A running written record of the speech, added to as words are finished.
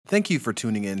Thank you for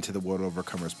tuning in to the World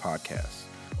Overcomers podcast.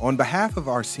 On behalf of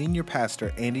our senior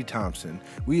pastor, Andy Thompson,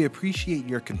 we appreciate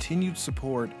your continued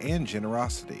support and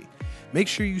generosity. Make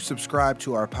sure you subscribe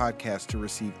to our podcast to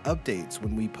receive updates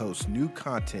when we post new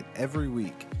content every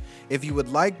week. If you would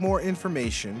like more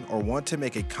information or want to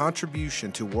make a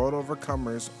contribution to World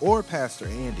Overcomers or Pastor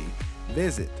Andy,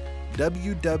 visit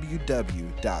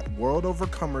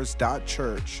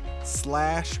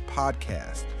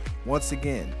www.worldovercomers.church/podcast. Once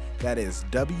again, that is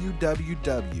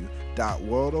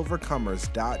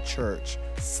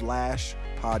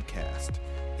www.worldovercomers.church/podcast.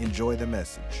 Enjoy the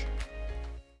message.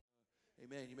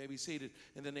 Amen. You may be seated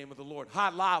in the name of the Lord.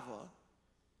 Hot lava.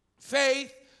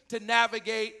 Faith to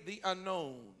navigate the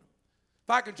unknown. If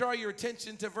I can draw your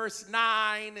attention to verse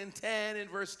 9 and 10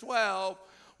 and verse 12,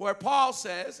 where Paul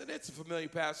says, and it's a familiar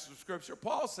passage of Scripture,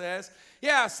 Paul says,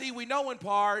 we know in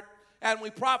part and we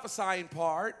prophesy in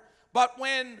part, but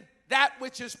when that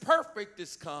which is perfect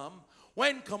is come,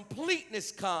 when completeness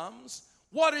comes,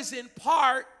 what is in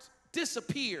part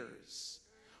disappears.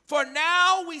 For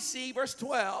now we see, verse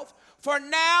 12, for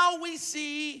now we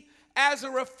see as a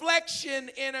reflection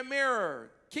in a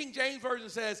mirror. King James Version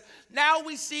says, now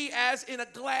we see as in a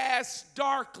glass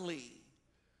darkly.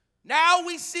 Now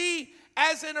we see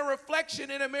as in a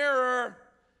reflection in a mirror,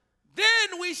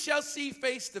 then we shall see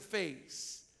face to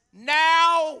face.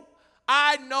 Now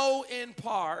I know in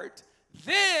part,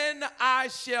 then I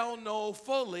shall know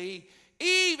fully,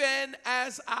 even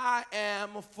as I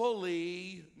am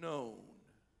fully known.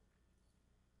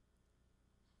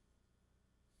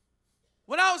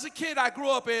 When I was a kid, I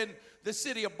grew up in the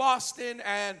city of Boston,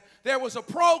 and there was a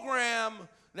program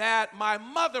that my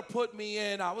mother put me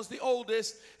in. I was the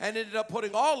oldest and ended up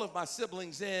putting all of my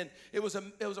siblings in. It was a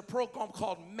program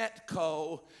called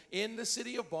Metco in the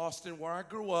city of Boston where I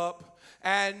grew up.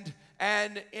 And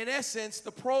in essence,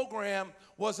 the program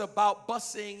was about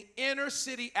busing inner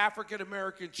city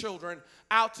African-American children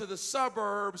out to the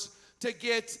suburbs to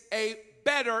get a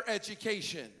better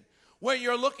education. When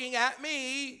you're looking at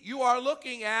me, you are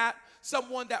looking at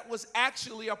someone that was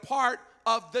actually a part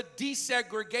of the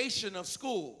desegregation of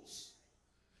schools.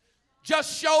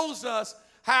 Just shows us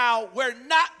how we're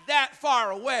not that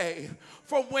far away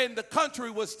from when the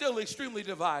country was still extremely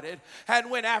divided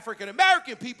and when African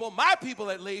American people, my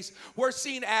people at least, were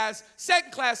seen as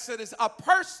second-class citizens. A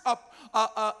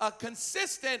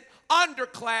consistent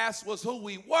underclass was who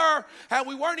we were, and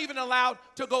we weren't even allowed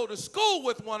to go to school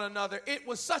with one another. It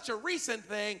was such a recent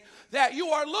thing that you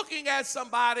are looking at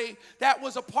somebody that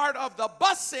was a part of the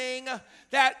busing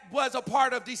that was a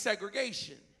part of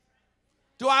desegregation.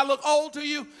 Do I look old to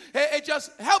you? It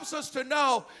just helps us to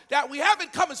know that we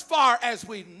haven't come as far as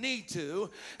we need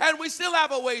to, and we still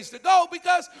have a ways to go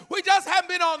because we just haven't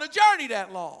been on the journey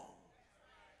that long.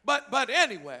 But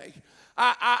anyway,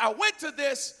 I went to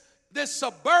this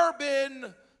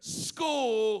suburban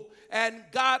school and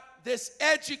got this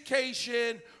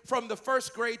education from the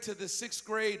first grade to the sixth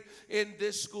grade in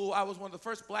this school. I was one of the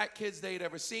first black kids they'd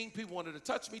ever seen. People wanted to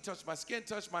touch me, touch my skin,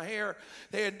 touch my hair.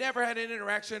 They had never had an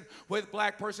interaction with a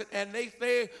black person, and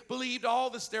they believed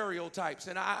all the stereotypes.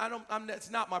 And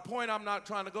that's not my point. I'm not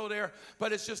trying to go there,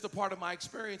 but it's just a part of my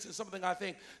experience and something I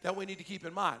think that we need to keep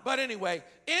in mind. But anyway,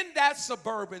 in that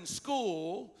suburban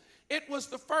school, it was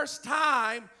the first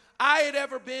time I had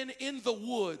ever been in the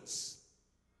woods.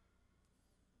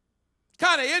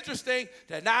 Kind of interesting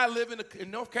that now I live in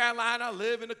North Carolina, I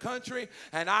live in the country,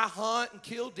 and I hunt and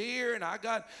kill deer, and I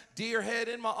got deer head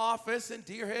in my office and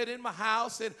deer head in my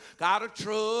house, and got a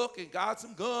truck and got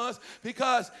some guns,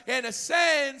 because in a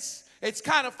sense, it's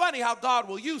kind of funny how God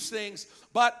will use things,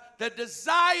 but the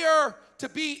desire to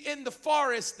be in the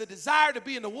forest, the desire to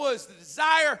be in the woods, the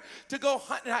desire to go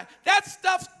hunt and hide, that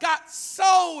stuff got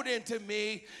sowed into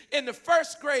me in the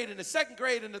first grade, in the second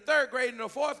grade, in the third grade, in the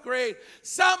fourth grade.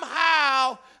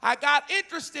 Somehow, I got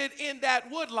interested in that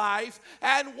wood life,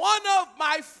 and one of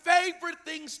my favorite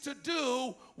things to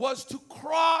do was to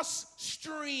cross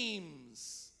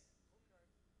streams.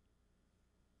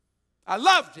 I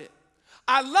loved it.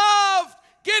 I loved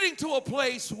getting to a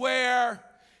place where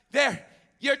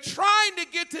you're trying to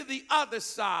get to the other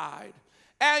side,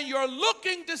 and you're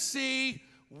looking to see,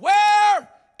 where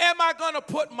am I going to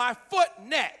put my foot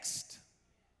next?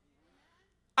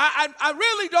 I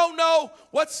really don't know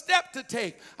what step to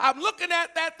take. I'm looking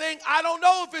at that thing. I don't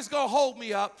know if it's going to hold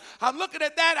me up. I'm looking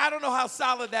at that. I don't know how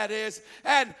solid that is.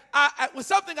 And it was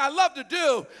something I love to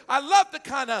do. I love to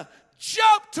kind of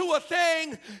jump to a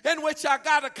thing in which I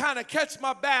got to kind of catch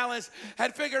my balance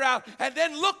and figure out, and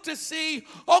then look to see,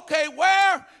 okay,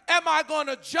 where am I going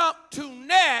to jump to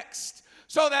next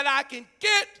so that I can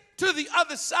get to the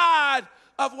other side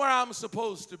of where I'm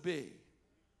supposed to be?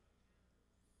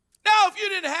 if you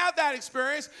didn't have that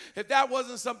experience, if that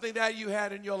wasn't something that you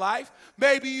had in your life,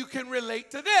 maybe you can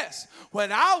relate to this.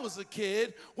 When I was a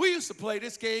kid, we used to play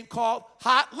this game called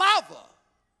Hot Lava.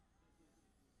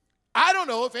 I don't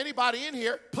know if anybody in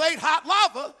here played Hot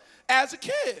Lava as a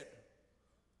kid.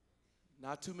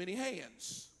 Not too many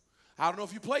hands. I don't know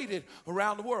if you played it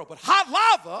around the world, but Hot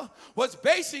Lava was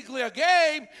basically a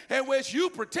game in which you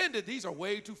pretended, these are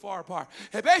way too far apart.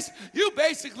 You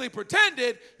basically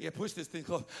pretended, push this thing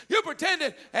close. You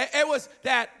pretended it was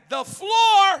that the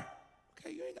floor,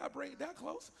 okay, you ain't got to bring it that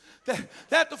close,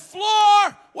 that the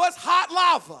floor was hot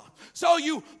lava. So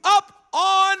you up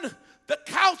on the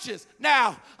couches.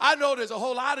 Now, I know there's a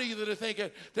whole lot of you that are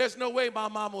thinking, there's no way my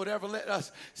mama would ever let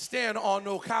us stand on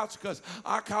no couch because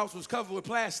our couch was covered with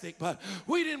plastic. But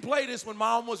we didn't play this when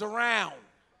mom was around.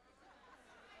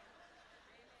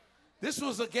 This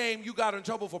was a game you got in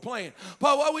trouble for playing.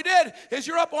 But what we did is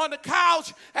you're up on the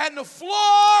couch and the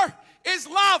floor is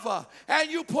lava.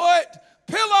 And you put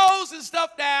pillows and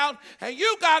stuff down and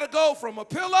you got to go from a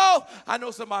pillow. I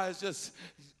know somebody's just...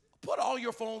 Put all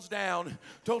your phones down.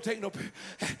 Don't take no.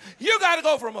 You got to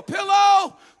go from a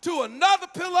pillow to another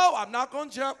pillow. I'm not going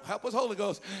to jump. Help us, Holy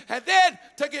Ghost. And then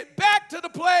to get back to the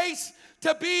place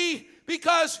to be,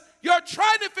 because you're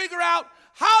trying to figure out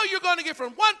how you're going to get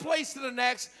from one place to the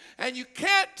next, and you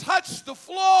can't touch the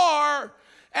floor,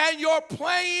 and you're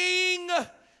playing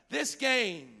this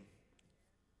game.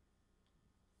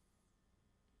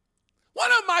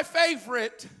 One of my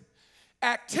favorite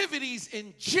activities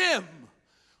in gym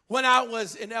when I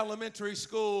was in elementary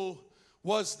school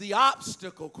was the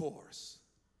obstacle course.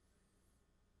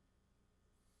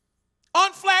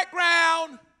 On flat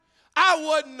ground, I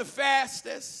wasn't the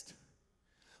fastest,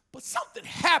 but something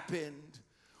happened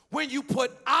when you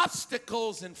put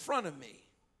obstacles in front of me.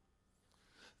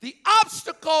 The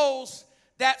obstacles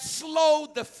that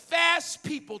slowed the fast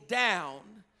people down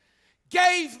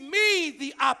gave me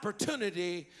the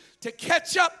opportunity to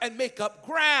catch up and make up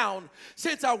ground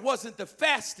since I wasn't the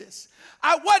fastest.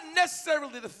 I wasn't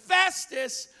necessarily the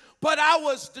fastest, but I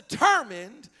was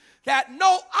determined that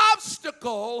no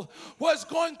obstacle was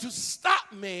going to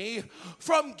stop me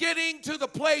from getting to the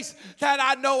place that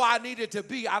I know I needed to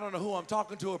be. I don't know who I'm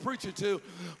talking to or preaching to,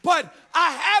 but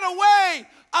I had a way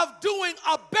of doing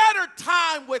a better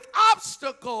time with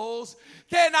obstacles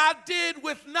than I did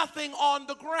with nothing on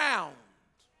the ground.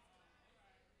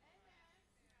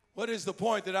 What is the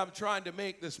point that I'm trying to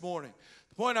make this morning?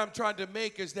 The point I'm trying to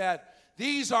make is that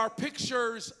these are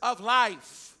pictures of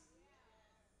life.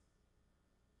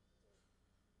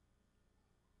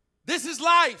 This is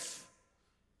life.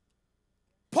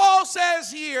 Paul says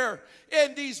here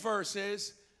in these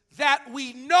verses that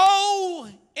we know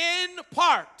in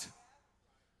part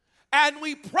and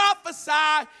we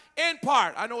prophesy in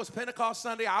part. I know it's Pentecost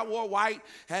Sunday. I wore white,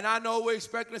 and I know we're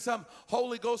expecting some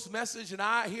Holy Ghost message, and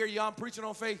I hear you. I'm preaching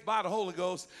on faith by the Holy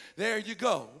Ghost. There you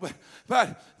go.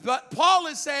 But Paul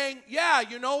is saying, yeah,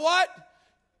 you know what?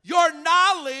 Your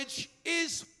knowledge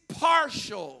is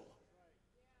partial.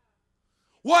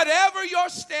 Whatever you're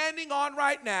standing on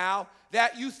right now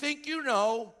that you think you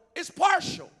know is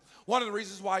partial. One of the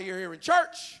reasons why you're here in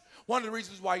church, one of the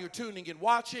reasons why you're tuning and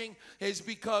watching is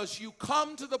because you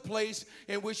come to the place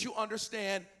in which you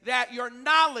understand that your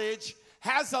knowledge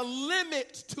has a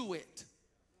limit to it.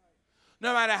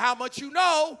 No matter how much you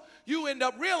know, you end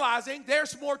up realizing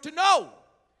there's more to know.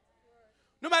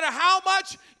 No matter how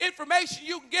much information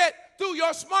you can get through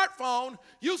your smartphone,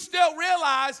 you still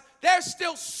realize there's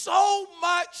still so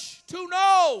much to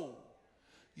know.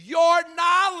 Your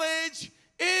knowledge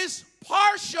is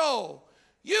partial.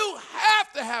 You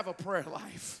have to have a prayer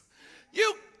life.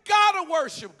 You got to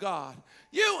worship God.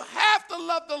 You have to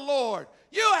love the Lord.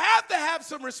 You have to have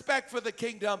some respect for the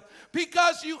kingdom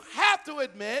because you have to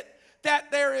admit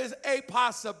that there is a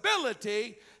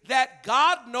possibility that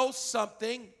God knows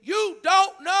something you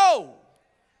don't know.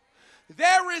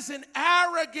 There is an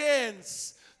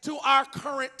arrogance to our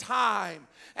current time,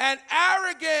 an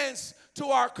arrogance to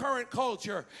our current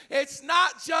culture. It's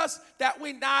not just that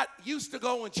we're not used to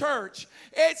going to church.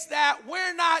 It's that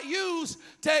we're not used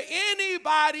to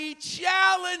anybody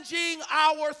challenging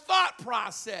our thought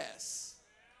process.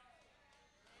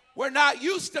 We're not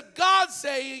used to God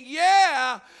saying,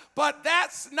 yeah, but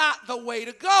that's not the way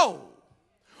to go.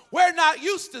 We're not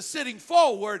used to sitting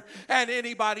forward and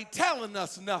anybody telling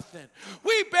us nothing.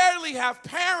 We barely have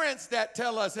parents that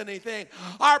tell us anything.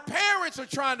 Our parents are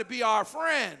trying to be our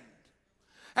friend.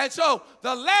 And so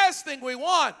the last thing we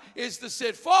want is to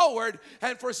sit forward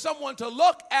and for someone to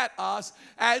look at us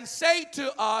and say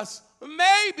to us,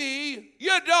 maybe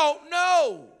you don't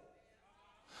know.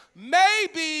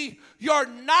 maybe your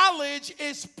knowledge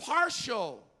is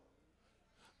partial.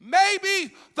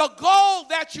 Maybe the goal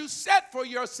that you set for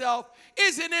yourself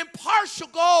is an impartial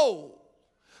goal.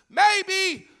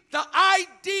 Maybe the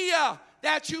idea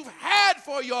that you've had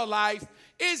for your life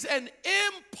is an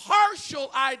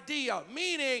impartial idea,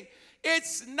 meaning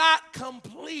it's not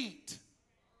complete.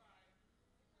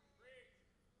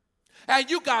 And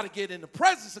you got to get in the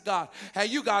presence of God, and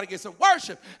you got to get some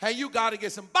worship, and you got to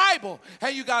get some Bible,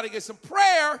 and you got to get some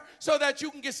prayer so that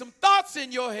you can get some thoughts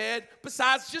in your head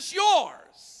besides just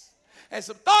yours. And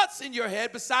some thoughts in your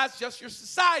head besides just your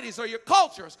societies or your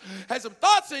cultures. And some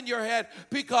thoughts in your head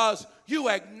because you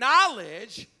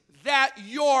acknowledge that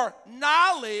your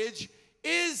knowledge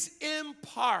is in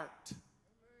part.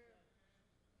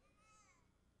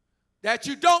 That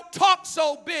you don't talk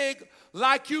so big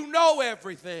like you know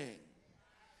everything.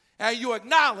 And you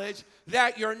acknowledge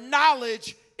that your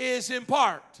knowledge is in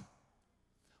part.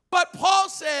 But Paul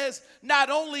says not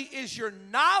only is your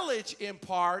knowledge in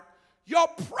part, your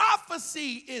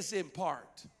prophecy is in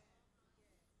part.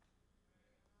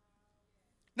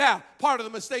 Now, part of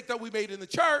the mistake that we made in the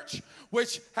church,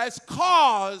 which has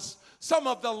caused some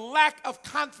of the lack of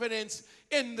confidence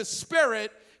in the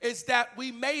Spirit, is that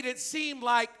we made it seem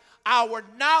like our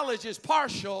knowledge is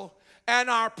partial and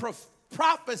our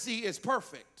prophecy is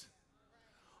perfect.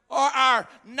 Or our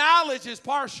knowledge is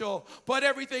partial, but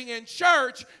everything in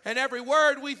church and every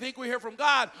word we think we hear from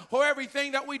God, or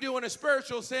everything that we do in a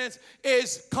spiritual sense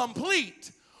is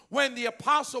complete. When the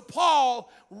Apostle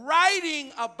Paul,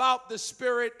 writing about the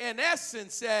Spirit in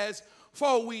essence, says,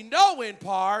 "For we know in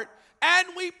part, and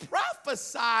we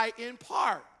prophesy in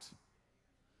part."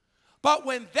 But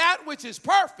when that which is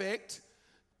perfect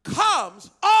comes,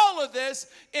 all of this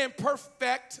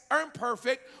imperfect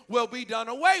will be done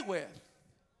away with.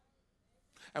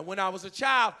 And when I was a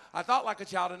child, I thought like a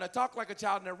child, and I talked like a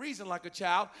child, and I reasoned like a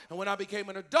child. And when I became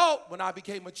an adult, when I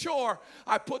became mature,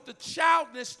 I put the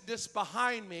childishness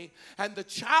behind me. And the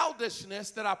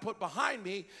childishness that I put behind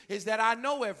me is that I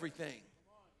know everything.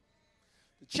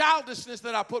 The childishness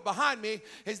that I put behind me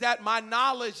is that my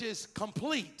knowledge is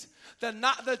complete.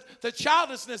 The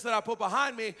childishness that I put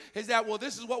behind me is that, well,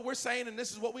 this is what we're saying, and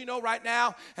this is what we know right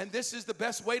now, and this is the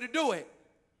best way to do it.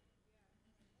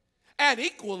 And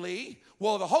equally,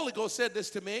 well, the Holy Ghost said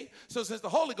this to me, so since the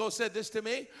Holy Ghost said this to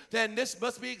me, then this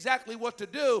must be exactly what to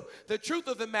do. The truth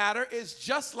of the matter is,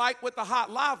 just like with the hot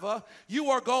lava,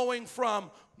 you are going from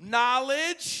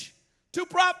knowledge to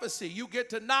prophecy. You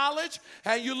get to knowledge,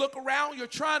 and you look around, you're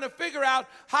trying to figure out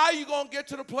how you're going to get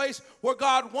to the place where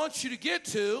God wants you to get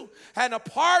to. And a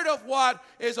part of what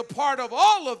is a part of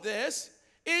all of this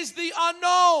is the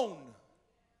unknown.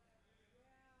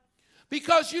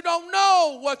 Because you don't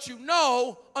know what you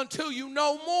know until you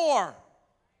know more.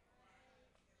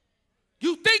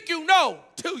 You think you know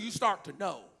till you start to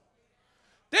know.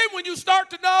 Then when you start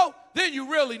to know, then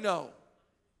you really know.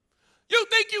 You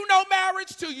think you know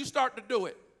marriage till you start to do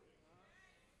it.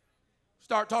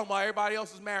 Start talking about everybody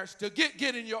else's marriage till get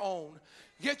in your own.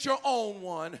 Get your own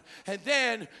one, and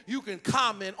then you can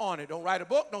comment on it. Don't write a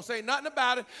book. Don't say nothing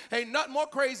about it. Ain't nothing more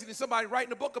crazy than somebody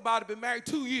writing a book about it, been married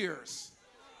 2 years.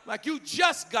 Like you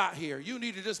just got here. You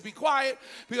need to just be quiet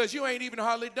because you ain't even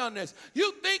hardly done this.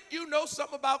 You think you know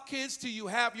something about kids till you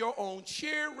have your own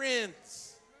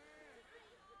cheer-ins.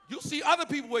 You see other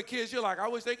people with kids, you're like, I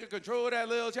wish they could control that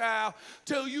little child,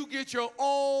 till you get your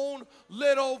own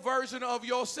little version of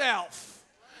yourself.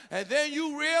 And then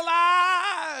you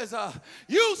realize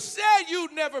you said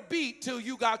you'd never beat till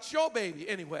you got your baby.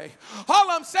 Anyway,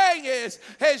 all I'm saying is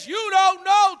you don't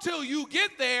know till you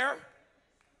get there.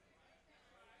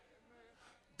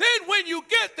 Then when you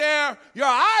get there, your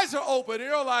eyes are open and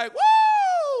you're like,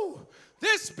 woo,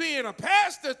 this being a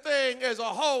pastor thing is a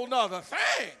whole nother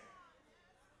thing.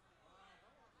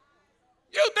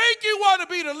 You think you want to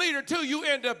be the leader till you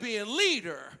end up being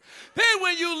leader. Then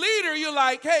when you leader, you're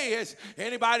like, hey, is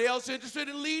anybody else interested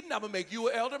in leading? I'm going to make you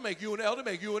an elder, make you an elder,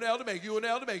 make you an elder, make you an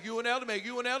elder, make you an elder, make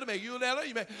you an elder, make you an elder.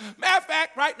 Matter of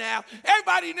fact, right now,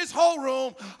 everybody in this whole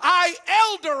room, I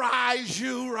elderize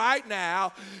you right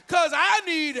now because I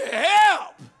need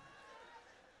help.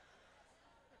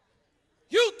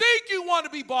 You think you want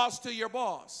to be boss to your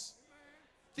boss.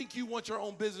 Think you want your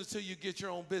own business till you get your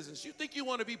own business. You think you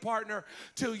want to be partner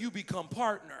till you become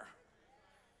partner.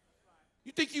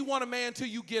 You think you want a man till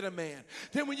you get a man.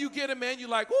 Then when you get a man, you're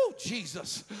like, oh,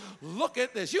 Jesus, look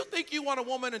at this. You think you want a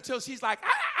woman until she's like,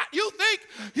 You think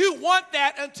you want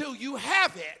that until you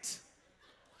have it.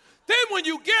 Then when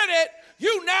you get it,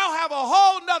 you now have a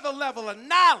whole nother level of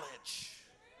knowledge.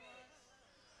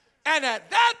 And at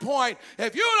that point,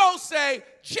 if you don't say,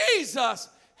 Jesus,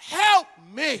 help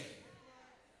me.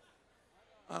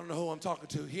 I don't know who I'm talking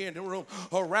to here in the room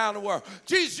or around the world.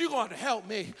 Jesus, you're going to help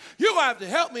me. You're going to have to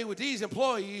help me with these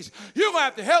employees. You're going to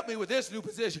have to help me with this new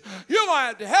position. You're going to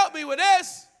have to help me with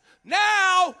this.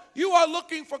 Now you are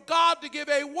looking for God to give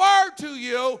a word to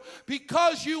you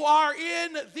because you are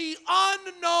in the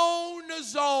unknown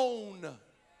zone.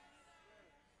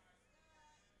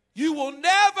 You will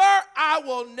never, I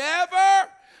will never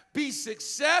be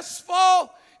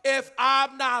successful if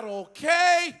I'm not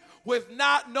okay with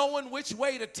not knowing which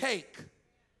way to take.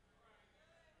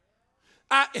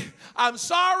 I'm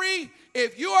sorry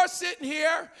if you are sitting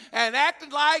here and acting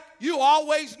like you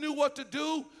always knew what to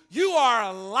do. You are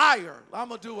a liar. I'm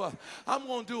going to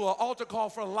do an altar call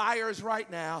for liars right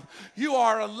now. You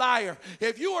are a liar.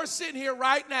 If you are sitting here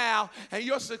right now and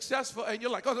you're successful and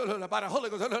you're like, oh, no, by the Holy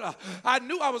Ghost, no. I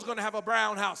knew I was going to have a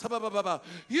brown house.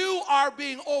 You are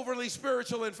being overly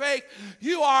spiritual and fake.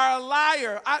 You are a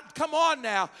liar. Come on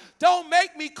now. Don't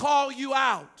make me call you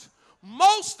out.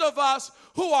 Most of us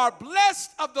who are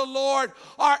blessed of the Lord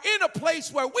are in a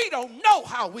place where we don't know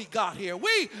how we got here.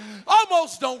 We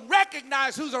almost don't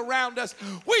recognize who's around us.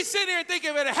 We sit here and think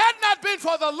if it had not been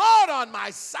for the Lord on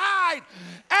my side,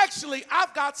 actually,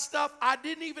 I've got stuff I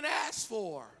didn't even ask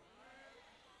for.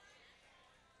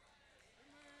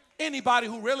 Anybody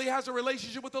who really has a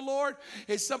relationship with the Lord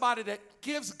is somebody that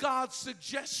gives God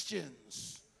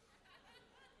suggestions.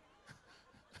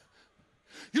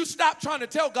 You stopped trying to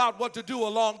tell God what to do a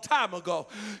long time ago.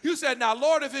 You said, now,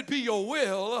 Lord, if it be your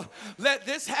will, let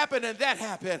this happen and that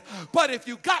happen. But if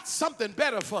you got something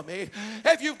better for me,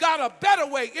 if you've got a better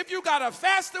way, if you got a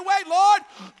faster way, Lord,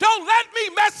 don't let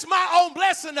me mess my own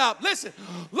blessing up. Listen,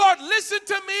 Lord, listen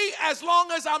to me as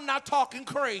long as I'm not talking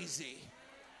crazy.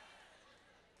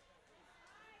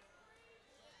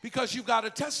 Because you've got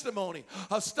a testimony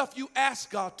of stuff you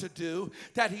asked God to do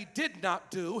that he did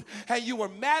not do, and you were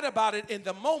mad about it in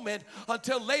the moment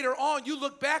until later on you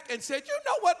look back and said, you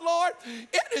know what, Lord?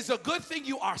 It is a good thing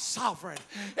you are sovereign.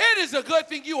 It is a good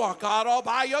thing you are God all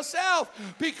by yourself,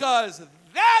 because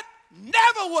that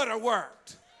never would have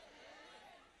worked.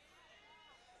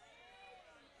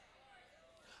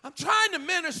 I'm trying to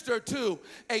minister to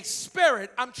a spirit.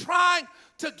 I'm trying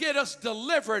to get us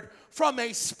delivered from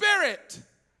a spirit,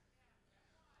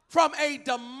 from a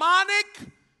demonic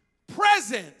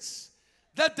presence.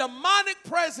 The demonic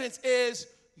presence is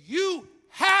you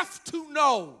have to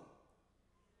know.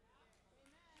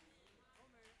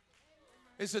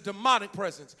 It's a demonic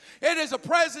presence. It is a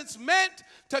presence meant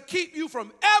to keep you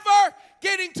from ever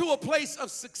getting to a place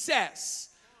of success.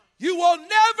 You will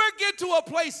never get to a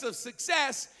place of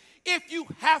success if you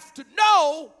have to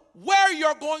know where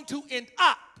you're going to end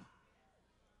up.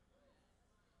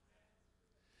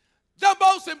 The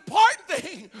most important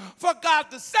thing for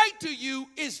God to say to you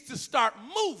is to start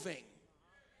moving.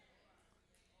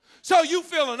 So you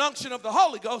feel an unction of the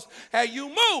Holy Ghost and you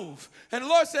move. And the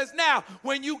Lord says, now,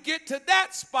 when you get to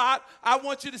that spot, I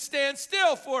want you to stand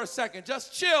still for a second.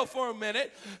 Just chill for a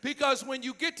minute. Because when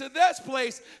you get to this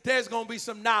place, there's going to be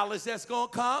some knowledge that's going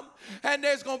to come. And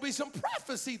there's going to be some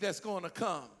prophecy that's going to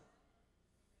come.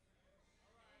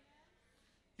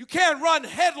 You can't run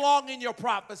headlong in your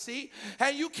prophecy,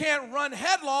 and you can't run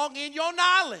headlong in your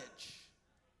knowledge.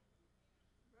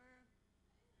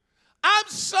 I'm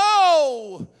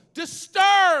so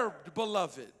disturbed,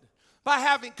 beloved, by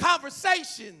having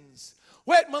conversations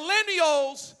with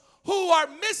millennials who are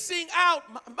missing out.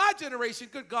 My generation,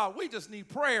 good God, we just need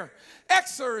prayer.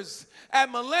 Xers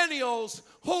and millennials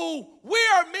who we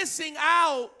are missing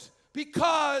out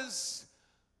because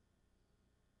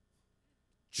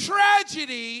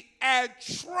tragedy and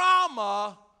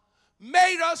trauma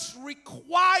made us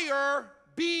require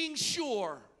being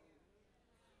sure.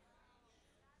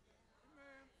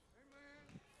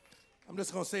 I'm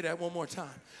just going to say that one more time.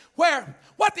 Where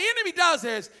what the enemy does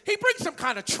is he brings some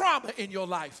kind of trauma in your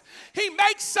life. He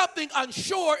makes something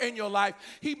unsure in your life.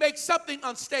 He makes something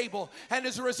unstable. And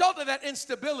as a result of that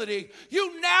instability,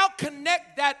 you now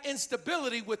connect that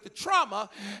instability with the trauma,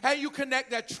 and you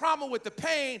connect that trauma with the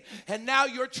pain, and now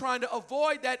you're trying to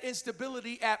avoid that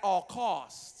instability at all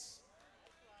costs.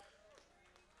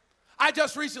 I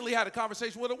just recently had a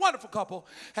conversation with a wonderful couple,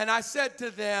 and I said to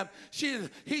them, she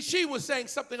was saying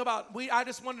something about, I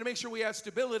just wanted to make sure we had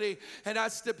stability, and I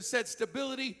said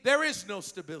stability, there is no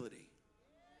stability.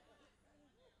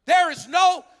 There is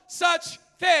no such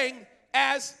thing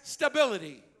as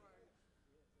stability.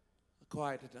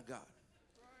 Quiet to God.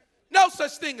 No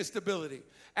such thing as stability.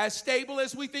 As stable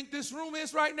as we think this room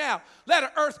is right now, let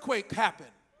an earthquake happen.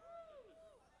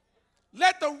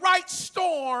 Let the right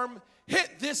storm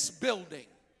hit this building.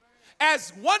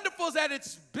 As wonderful as that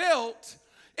it's built,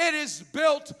 It is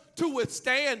built to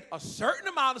withstand a certain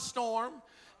amount of storm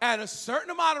and a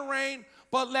certain amount of rain,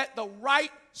 but let the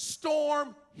right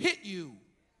storm hit you.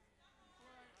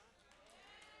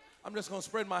 I'm just going to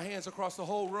spread my hands across the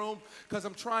whole room because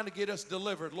I'm trying to get us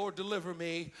delivered. Lord, deliver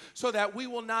me so that we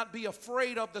will not be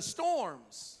afraid of the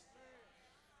storms.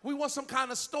 We want some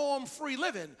kind of storm-free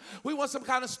living. We want some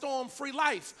kind of storm-free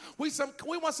life. We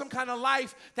want some kind of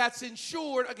life that's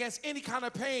insured against any kind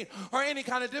of pain or any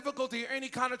kind of difficulty or any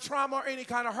kind of trauma or any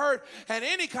kind of hurt and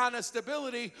any kind of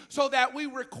stability, so that we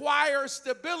require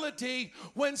stability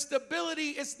when stability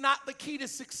is not the key to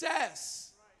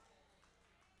success.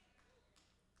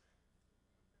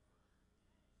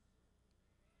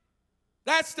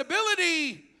 That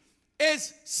stability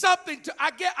is something to,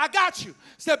 I got you.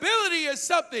 Stability is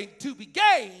something to be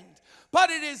gained, but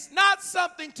it is not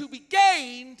something to be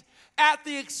gained at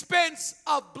the expense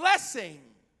of blessing.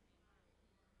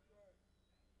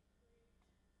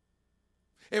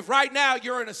 If right now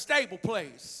you're in a stable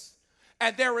place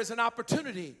and there is an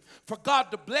opportunity for God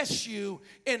to bless you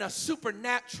in a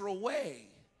supernatural way,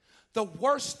 the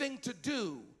worst thing to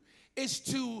do is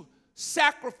to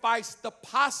sacrifice the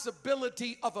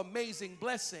possibility of amazing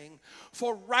blessing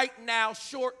for right now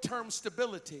short-term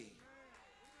stability,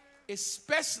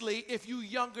 especially if you're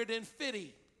younger than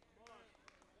 50.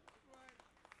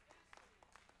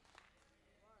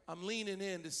 I'm leaning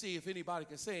in to see if anybody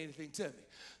can say anything to me.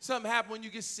 Something happens when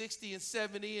you get 60 and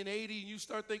 70 and 80 and you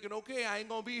start thinking, okay, I ain't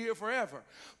going to be here forever.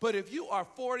 But if you are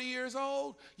 40 years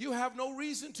old, you have no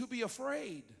reason to be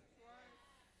afraid.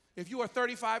 If you are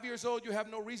 35 years old, you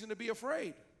have no reason to be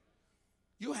afraid.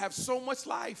 You have so much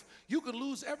life. You could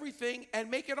lose everything and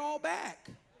make it all back.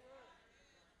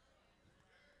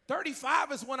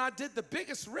 35 is when I did the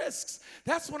biggest risks.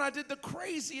 That's when I did the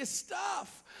craziest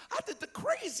stuff. I did the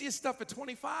craziest stuff at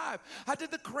 25. I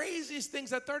did the craziest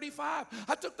things at 35.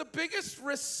 I took the biggest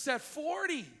risks at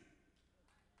 40.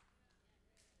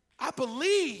 I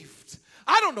believed.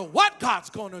 I don't know what God's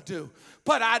going to do,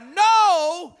 but I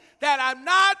know that I'm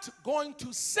not going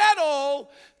to settle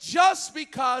just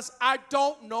because I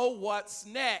don't know what's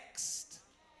next.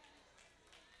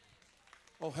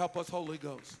 Oh, help us, Holy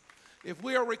Ghost. If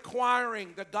we are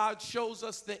requiring that God shows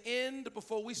us the end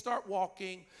before we start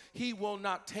walking, He will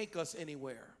not take us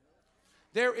anywhere.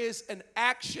 There is an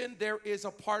action. There is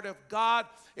a part of God.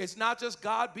 It's not just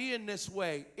God being this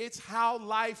way. It's how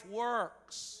life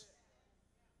works.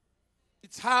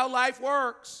 It's how life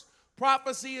works.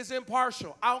 Prophecy is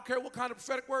impartial. I don't care what kind of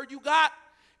prophetic word you got.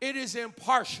 It is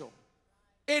impartial.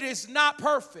 It is not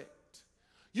perfect.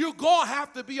 You're going to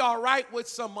have to be all right with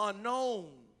some unknown.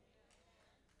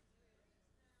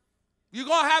 You're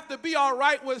going to have to be all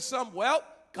right with some, well,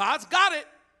 God's got it.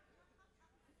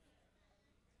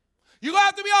 You're going to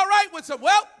have to be all right with some,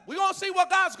 well, we're going to see what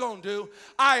God's going to do.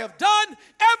 I have done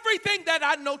everything that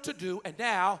I know to do, and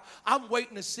now I'm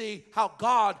waiting to see how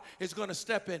God is going to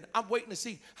step in. I'm waiting to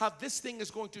see how this thing is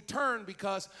going to turn,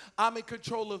 because I'm in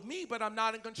control of me, but I'm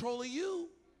not in control of you.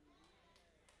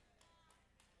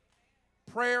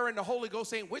 Prayer and the Holy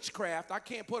Ghost ain't witchcraft. I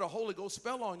can't put a Holy Ghost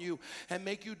spell on you and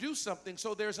make you do something.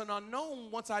 So there's an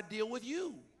unknown once I deal with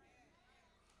you.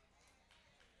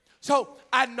 So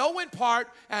I know in part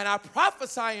and I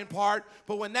prophesy in part,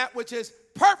 but when that which is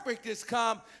perfect is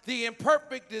come, the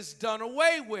imperfect is done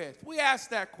away with. We ask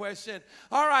that question.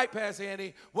 All right, Pastor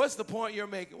Andy, what's the point you're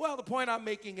making? Well, the point I'm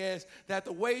making is that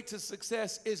the way to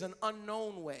success is an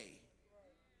unknown way.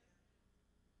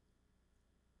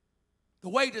 The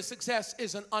way to success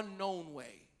is an unknown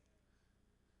way.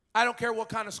 I don't care what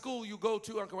kind of school you go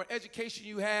to. I don't care what education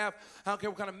you have. I don't care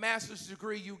what kind of master's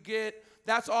degree you get.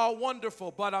 That's all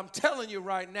wonderful. But I'm telling you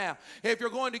right now, if you're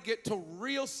going to get to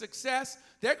real success,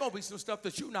 there's going to be some stuff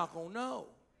that you're not going to know.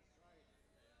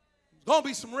 There's going to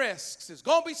be some risks. There's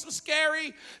going to be some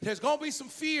scary. There's going to be some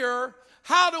fear.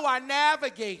 How do I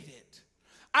navigate it?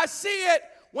 I see it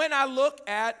when I look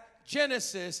at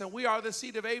Genesis, and we are the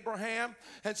seed of Abraham,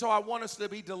 and so I want us to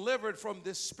be delivered from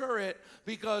this spirit,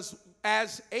 because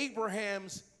as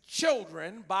Abraham's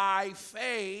children by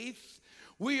faith,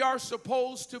 we are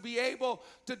supposed to be able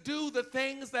to do the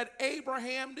things that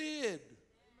Abraham did.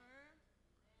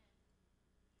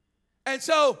 And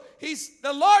so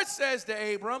the Lord says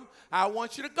to Abram, I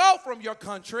want you to go from your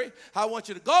country. I want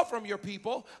you to go from your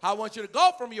people. I want you to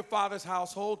go from your father's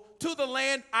household to the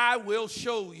land I will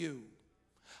show you.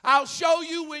 I'll show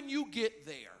you when you get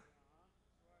there.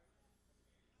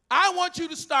 I want you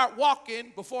to start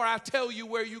walking before I tell you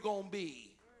where you're going to be.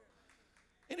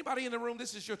 Anybody in the room,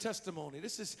 this is your testimony.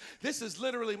 This is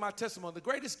literally my testimony. The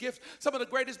greatest gift, some of the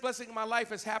greatest blessing in my life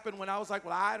has happened when I was like,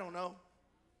 well, I don't know.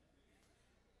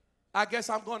 I guess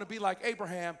I'm going to be like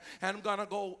Abraham, and I'm going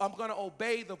to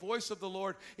obey the voice of the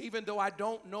Lord even though I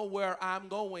don't know where I'm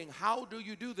going. How do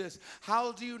you do this?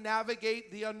 How do you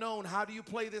navigate the unknown? How do you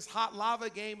play this hot lava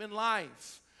game in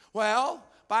life? Well,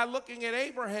 by looking at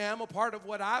Abraham, a part of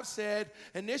what I've said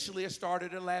initially, it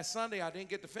started in last Sunday. I didn't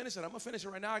get to finish it. I'm going to finish it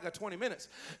right now. I got 20 minutes.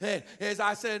 And as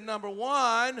I said, number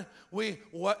one,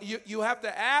 you have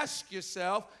to ask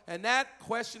yourself, and that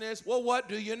question is, well, what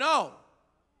do you know?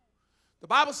 The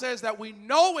Bible says that we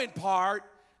know in part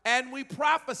and we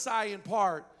prophesy in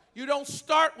part. You don't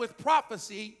start with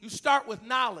prophecy, you start with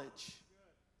knowledge.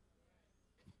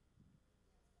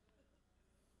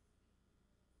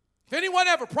 If anyone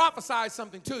ever prophesies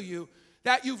something to you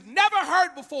that you've never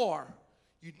heard before,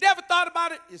 you never thought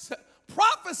about it,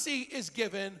 prophecy is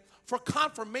given for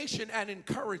confirmation and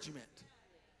encouragement.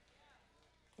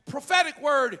 A prophetic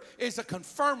word is a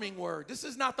confirming word. This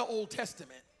is not the Old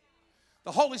Testament.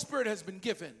 The Holy Spirit has been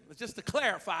given, just to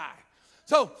clarify.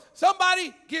 So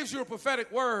somebody gives you a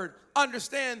prophetic word,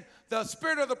 understand the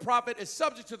spirit of the prophet is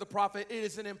subject to the prophet. It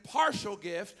is an impartial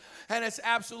gift, and it's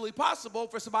absolutely possible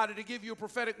for somebody to give you a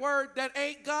prophetic word that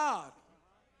ain't God.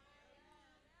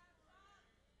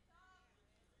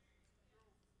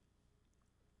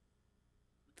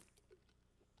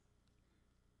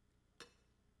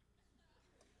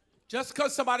 Just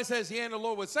because somebody says, yea, and the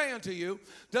Lord would say unto you,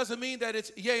 doesn't mean that it's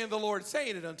yea, and the Lord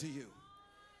saying it unto you.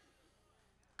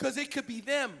 Because it could be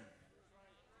them.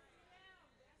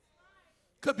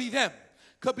 Could be them.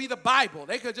 Could be the Bible.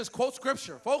 They could just quote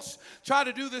scripture. Folks try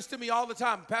to do this to me all the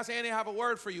time. Pastor Andy, I have a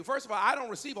word for you. First of all, I don't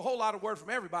receive a whole lot of word from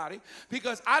everybody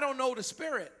because I don't know the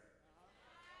Spirit.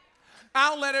 I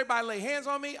don't let everybody lay hands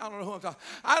on me. I don't know who I'm talking.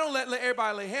 I don't let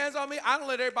everybody lay hands on me. I don't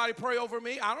let everybody pray over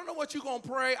me. I don't know what you're going to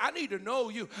pray. I need to know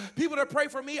you. People that pray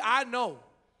for me, I know.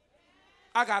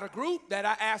 I got a group that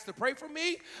I asked to pray for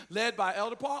me, led by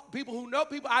Elder Paul. People who know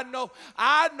people I know.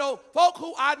 Folk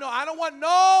who I know. I don't want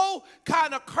no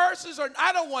kind of curses, or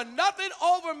I don't want nothing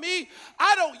over me.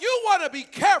 You want to be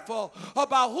careful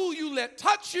about who you let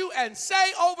touch you and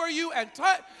say over you and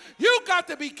touch. You got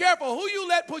to be careful who you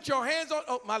let put your hands on.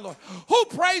 Oh, my Lord. Who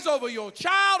prays over your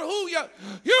child.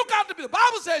 You got to be, the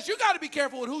Bible says you got to be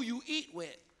careful with who you eat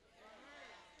with.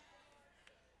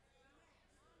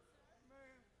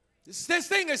 This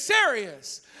thing is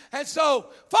serious. And so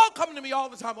folk come to me all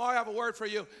the time, oh, I have a word for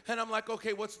you. And I'm like,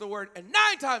 okay, what's the word? And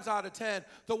 9 times out of 10,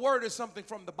 the word is something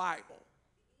from the Bible.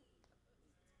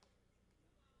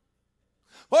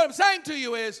 What I'm saying to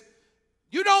you is,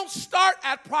 you don't start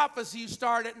at prophecy, you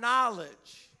start at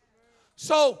knowledge.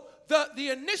 So the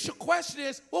initial question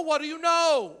is, well, what do you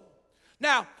know?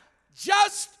 Now,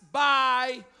 just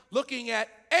by looking at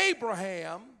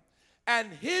Abraham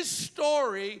and his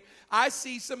story, I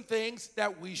see some things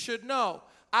that we should know.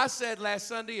 I said last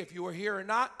Sunday, if you were here or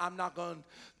not, I'm not going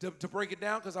to break it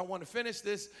down because I want to finish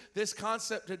this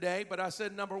concept today. But I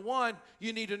said, number one,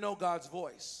 you need to know God's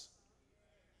voice.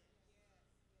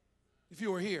 If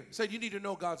you were here, I said you need to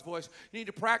know God's voice. You need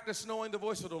to practice knowing the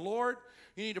voice of the Lord.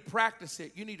 You need to practice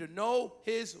it. You need to know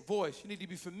his voice. You need to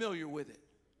be familiar with it.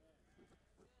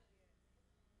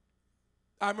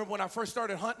 I remember when I first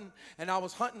started hunting, and I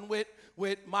was hunting with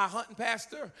my hunting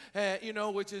pastor,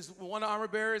 which is one of our armor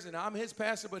bearers, and I'm his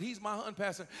pastor, but he's my hunting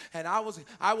pastor. And I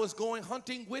was going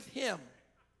hunting with him.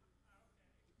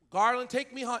 Garland,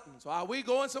 take me hunting. So we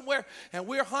going somewhere, and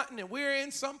we're hunting, and we're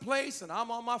in some place, and I'm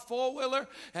on my four-wheeler,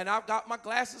 and I've got my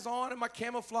glasses on and my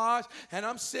camouflage, and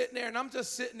I'm sitting there, and I'm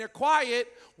just sitting there quiet,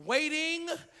 waiting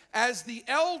as the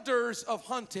elders of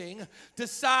hunting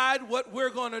decide what we're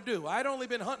going to do. I'd only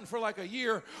been hunting for like a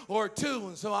year or two,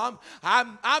 and so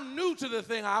I'm new to the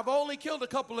thing. I've only killed a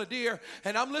couple of deer,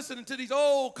 and I'm listening to these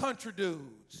old country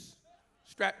dudes.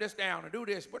 Strap this down and do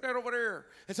this, put that over there.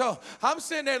 And so I'm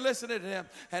sitting there listening to them,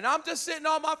 and I'm just sitting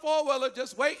on my four-wheeler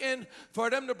just waiting for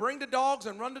them to bring the dogs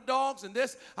and run the dogs and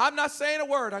this. I'm not saying a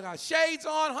word. I got shades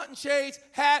on, hunting shades,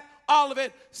 hat, all of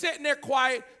it, sitting there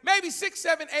quiet. Maybe 6,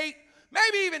 7, 8,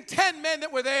 maybe even 10 men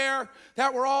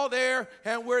that were all there,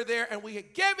 and we're there, and we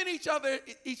had given each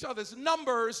other's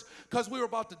numbers because we were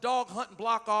about to dog hunt and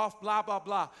block off, blah, blah,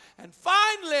 blah. And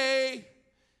finally,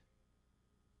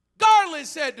 Garland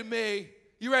said to me,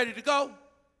 you ready to go?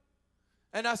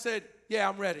 And I said, yeah,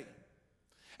 I'm ready.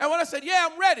 And when I said, yeah,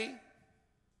 I'm ready,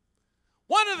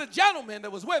 one of the gentlemen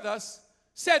that was with us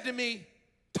said to me,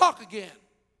 talk again.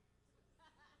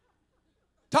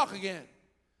 Talk again.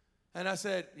 And I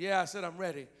said, yeah, I'm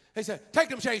ready. He said, take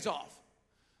them shades off.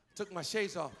 I took my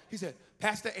shades off. He said,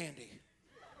 Pastor Andy.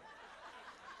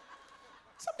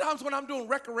 Sometimes when I'm doing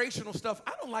recreational stuff,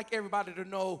 I don't like everybody to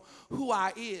know who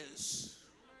I is.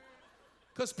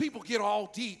 Because people get all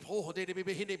deep.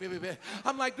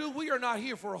 I'm like, dude, we are not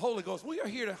here for a Holy Ghost. We are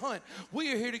here to hunt.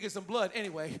 We are here to get some blood.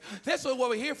 Anyway, that's what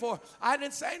we're here for. I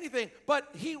didn't say anything, but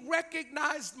he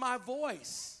recognized my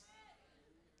voice.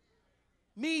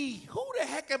 Me, who the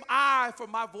heck am I for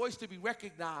my voice to be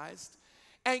recognized?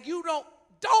 And you don't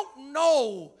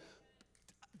know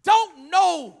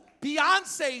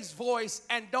Beyonce's voice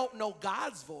and don't know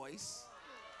God's voice.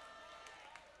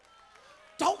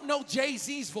 Don't know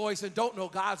Jay-Z's voice and don't know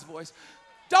God's voice.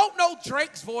 Don't know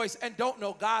Drake's voice and don't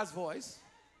know God's voice.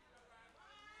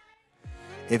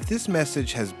 If this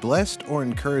message has blessed or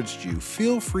encouraged you,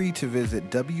 feel free to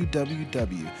visit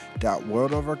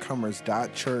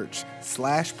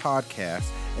www.worldovercomers.church/podcast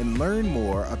and learn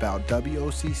more about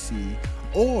WOCC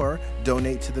or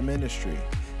donate to the ministry.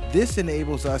 This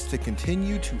enables us to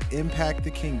continue to impact the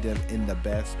kingdom in the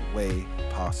best way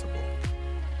possible.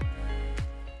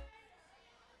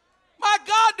 My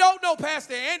God, don't know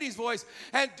Pastor Andy's voice,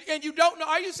 and you don't know.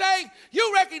 Are you saying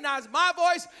you recognize my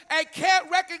voice and can't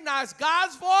recognize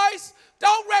God's voice?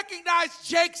 Don't recognize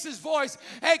Jake's voice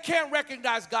and can't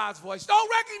recognize God's voice. Don't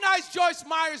recognize Joyce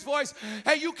Meyer's voice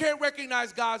and you can't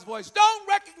recognize God's voice. Don't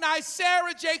recognize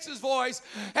Sarah Jake's voice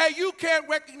and you can't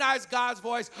recognize God's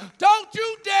voice. Don't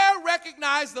you dare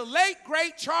recognize the late,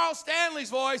 great Charles Stanley's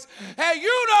voice and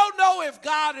you don't know if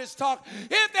God is talking.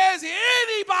 If there's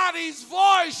anybody's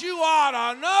voice you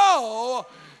ought to know,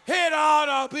 it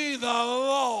ought to be the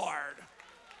Lord.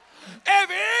 If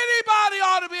anybody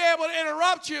ought to be able to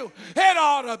interrupt you, it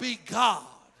ought to be God.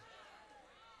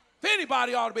 If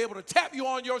anybody ought to be able to tap you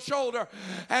on your shoulder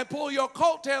and pull your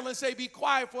coattail and say, be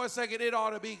quiet for a second, it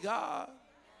ought to be God.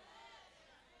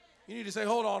 You need to say,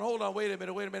 hold on, wait a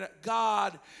minute.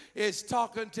 God is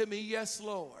talking to me, yes,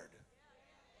 Lord.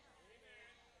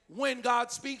 When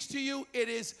God speaks to you, it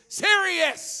is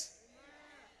serious.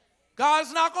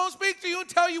 God's not going to speak to you and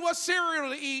tell you what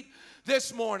cereal to eat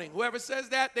this morning. Whoever says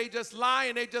that, they just lie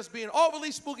and they just being overly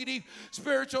spooky deep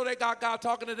spiritual. They got God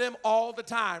talking to them all the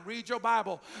time. Read your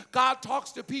Bible. God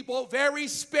talks to people very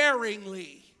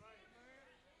sparingly.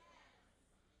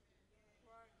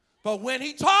 But when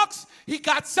he talks, he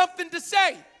got something to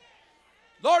say.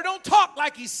 Lord, don't talk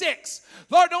like he's 6.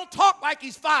 Lord, don't talk like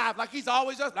he's 5, like he's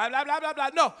always just blah, blah, blah, blah, blah.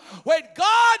 No. When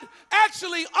God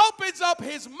actually opens up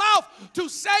his mouth to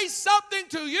say something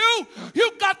to you,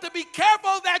 you've got to be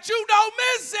careful that you don't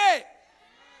miss it.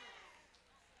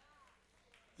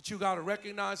 But you got to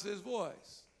recognize his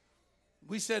voice.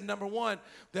 We said, number 1,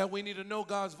 that we need to know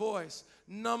God's voice.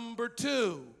 Number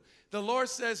 2, the Lord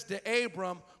says to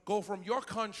Abram, go from your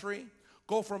country,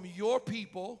 go from your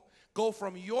people, go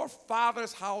from your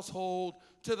father's household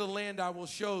to the land I will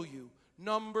show you.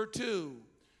 Number 2,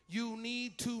 you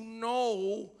need to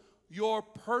know your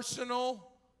personal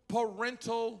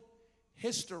parental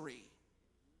history.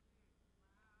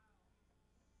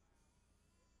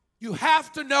 You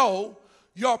have to know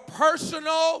your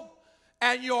personal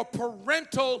and your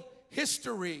parental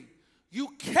history. You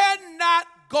cannot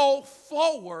go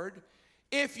forward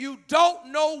if you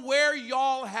don't know where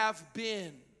y'all have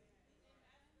been.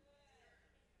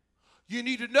 You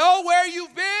need to know where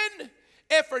you've been,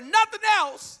 if for nothing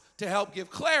else, to help give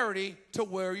clarity to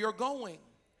where you're going.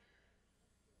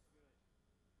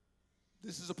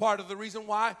 This is a part of the reason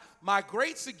why my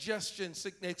great suggestion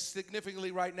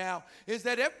significantly right now is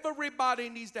that everybody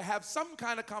needs to have some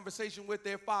kind of conversation with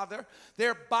their father,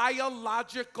 their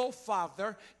biological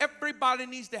father. Everybody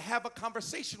needs to have a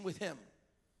conversation with him.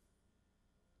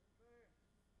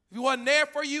 If he wasn't there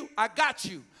for you, I got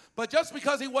you. But just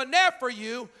because he wasn't there for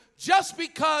you, just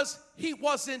because he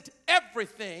wasn't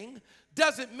everything,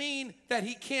 doesn't mean that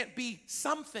he can't be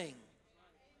something.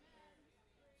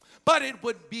 But it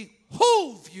would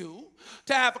behoove you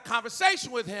to have a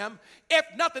conversation with him, if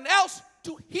nothing else,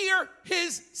 to hear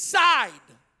his side.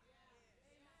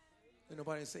 And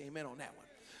nobody say amen on that one.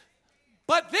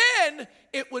 But then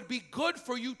it would be good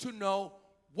for you to know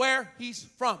where he's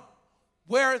from.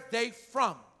 Where are they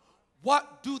from?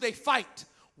 What do they fight?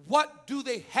 What do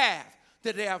they have?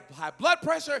 Did they have high blood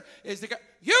pressure?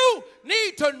 You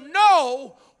need to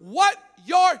know what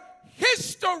your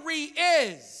history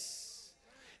is.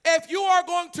 If you are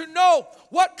going to know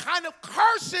what kind of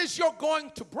curses you're going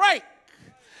to break,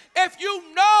 if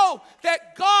you know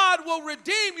that God will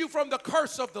redeem you from the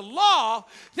curse of the law,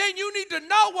 then you need to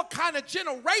know what kind of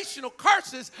generational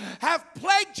curses have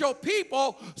plagued your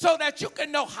people so that you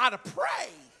can know how to pray.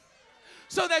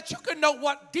 So that you can know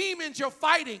what demons you're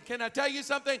fighting. Can I tell you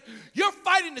something? You're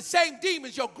fighting the same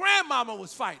demons your grandmama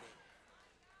was fighting.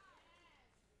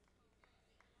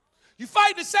 You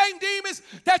fight the same demons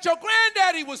that your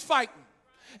granddaddy was fighting.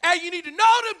 And you need to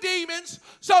know them demons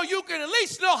so you can at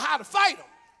least know how to fight them.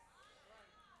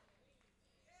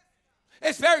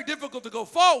 It's very difficult to go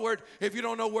forward if you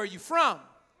don't know where you're from.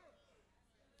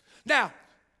 Now,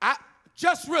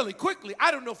 just really quickly,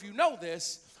 I don't know if you know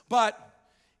this, but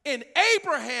in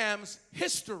Abraham's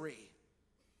history,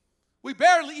 we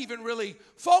barely even really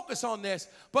focus on this,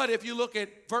 but if you look at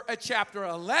chapter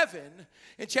 11,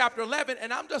 in chapter 11,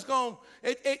 and I'm just going,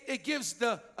 it gives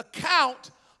the account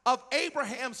of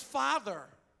Abraham's father.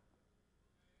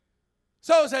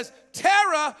 So it says,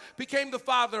 Terah became the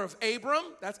father of Abram,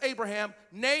 that's Abraham,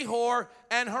 Nahor,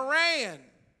 and Haran.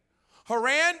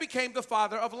 Haran became the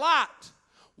father of Lot.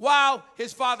 While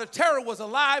his father Terah was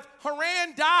alive,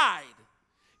 Haran died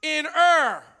in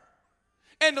Ur,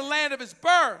 in the land of his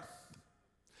birth.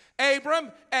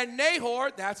 Abram and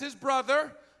Nahor, that's his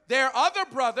brother, their other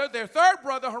brother, their third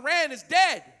brother, Haran, is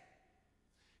dead.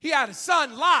 He had a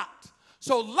son, Lot.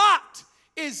 So Lot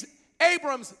is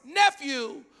Abram's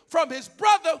nephew from his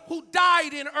brother who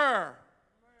died in Ur.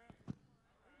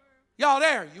 Y'all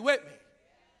there? You with me?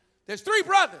 There's three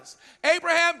brothers,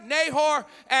 Abraham, Nahor,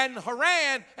 and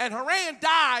Haran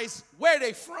dies where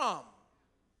they from.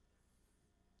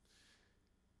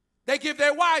 They give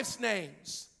their wives'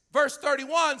 names. Verse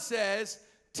 31 says,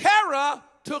 Terah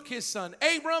took his son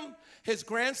Abram, his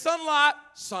grandson Lot,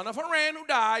 son of Haran who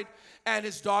died, and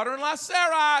his daughter-in-law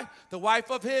Sarai, the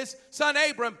wife of his son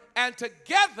Abram, and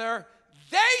together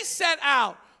they set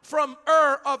out from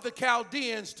Ur of the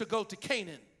Chaldeans to go to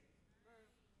Canaan.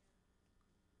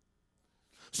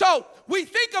 So we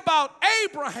think about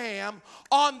Abraham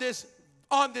on this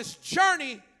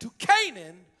journey to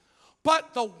Canaan,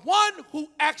 but the one who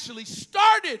actually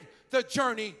started the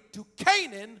journey to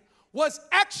Canaan was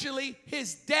actually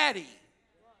his daddy.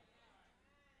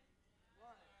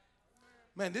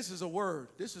 Man, this is a word.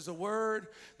 This is a word.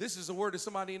 This is a word to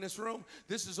somebody in this room.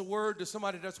 This is a word to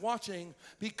somebody that's watching,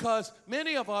 because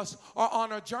many of us are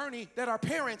on a journey that our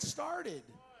parents started.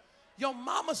 Your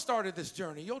mama started this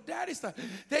journey. Your daddy started.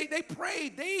 They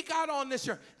prayed. They got on this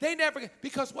journey. They never,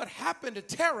 because what happened to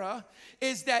Terah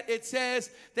is that it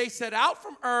says they set out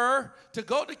from Ur to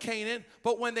go to Canaan,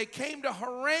 but when they came to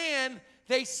Haran,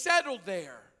 they settled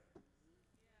there.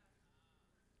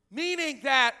 Meaning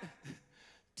that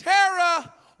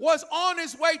Terah was on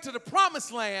his way to the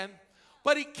promised land,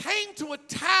 but he came to a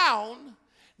town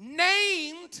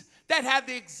named that had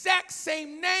the exact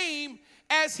same name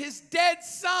as his dead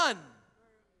son.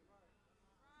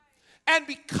 And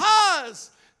because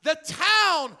the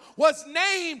town was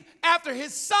named after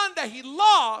his son that he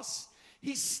lost,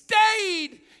 he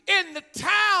stayed in the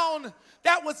town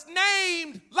that was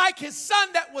named like his son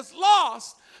that was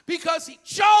lost, because he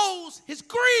chose his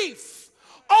grief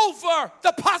over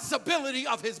the possibility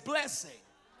of his blessing.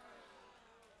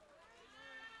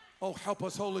 Oh, help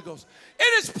us, Holy Ghost.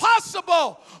 It is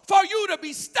possible for you to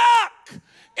be stuck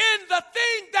in the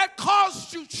thing that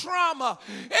caused you trauma.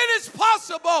 It is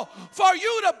possible for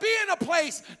you to be in a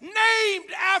place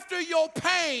named after your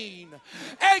pain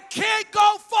and can't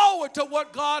go forward to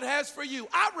what God has for you.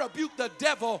 I rebuke the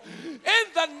devil in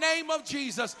the name of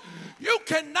Jesus. You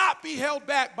cannot be held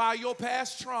back by your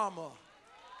past trauma.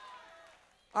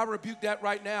 I rebuke that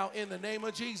right now in the name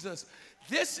of Jesus.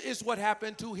 This is what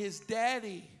happened to his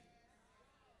daddy.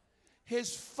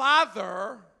 His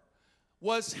father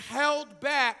was held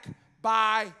back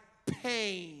by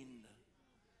pain.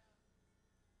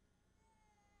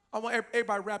 I want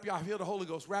everybody to wrap your, I feel the Holy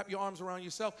Ghost, wrap your arms around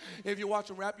yourself. If you're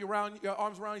watching, wrap your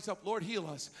arms around yourself. Lord, heal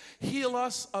us. Heal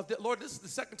us. Lord, this is the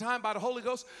second time by the Holy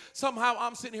Ghost. Somehow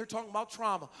I'm sitting here talking about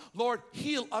trauma. Lord,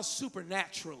 heal us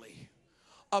supernaturally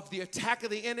of the attack of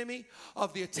the enemy,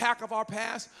 of the attack of our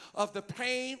past, of the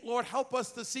pain. Lord, help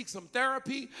us to seek some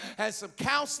therapy and some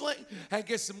counseling and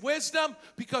get some wisdom,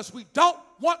 because we don't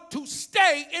want to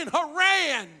stay in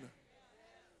Haran.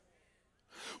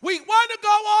 We want to go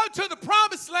on to the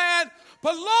promised land,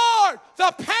 but Lord,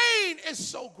 the pain is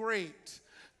so great.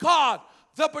 God,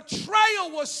 the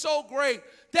betrayal was so great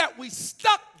that we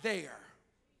stuck there.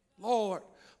 Lord,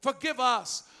 forgive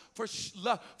us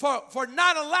for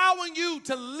not allowing you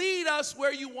to lead us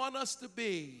where you want us to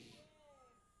be.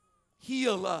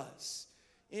 Heal us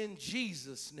in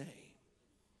Jesus' name.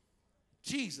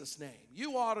 Jesus' name.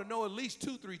 You ought to know at least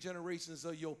 2-3 generations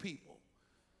of your people.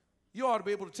 You ought to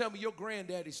be able to tell me your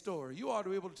granddaddy's story. You ought to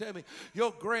be able to tell me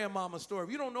your grandmama's story.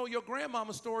 If you don't know your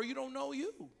grandmama's story, you don't know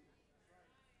you.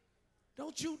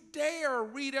 Don't you dare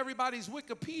read everybody's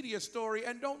Wikipedia story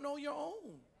and don't know your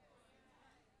own.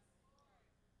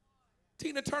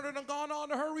 Tina Turner done gone on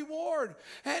to her reward.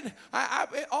 And I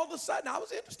all of a sudden I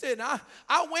was interested. And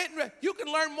I went and you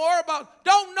can learn more about,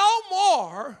 don't know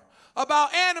more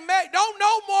about Anna Mae. Don't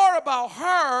know more about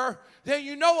her than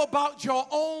you know about your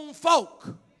own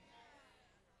folk.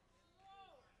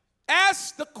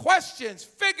 Ask the questions.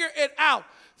 Figure it out.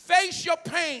 Face your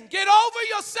pain. Get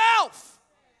over yourself.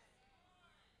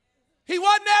 He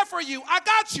wasn't there for you. I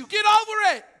got you. Get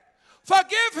over it.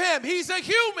 Forgive him. He's a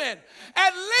human.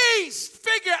 At least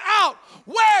figure out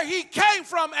where he came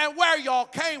from and where y'all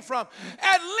came from.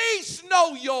 At least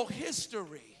know your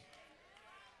history.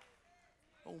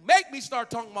 Don't make me start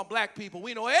talking about black people.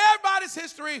 We know everybody's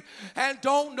history and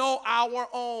don't know our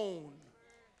own.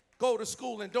 Go to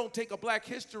school and don't take a black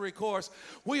history course.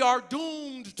 We are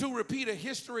doomed to repeat a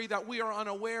history that we are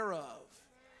unaware of.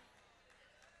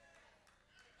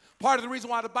 Part of the reason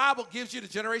why the Bible gives you the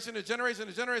generation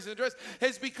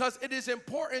is because it is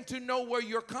important to know where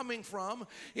you're coming from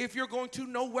if you're going to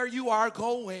know where you are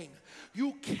going.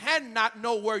 You cannot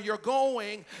know where you're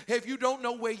going if you don't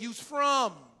know where you're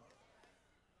from.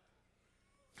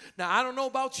 Now, I don't know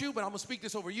about you, but I'm going to speak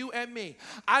this over you and me.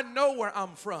 I know where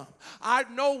I'm from. I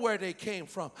know where they came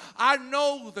from. I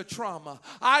know the trauma.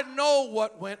 I know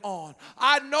what went on.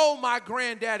 I know my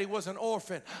granddaddy was an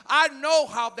orphan. I know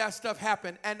how that stuff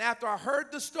happened. And after I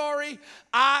heard the story,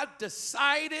 I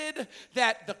decided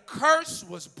that the curse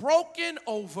was broken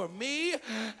over me,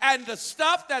 and the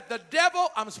stuff that the devil,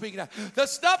 the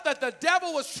stuff that the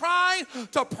devil was trying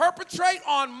to perpetrate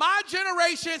on my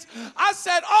generations, I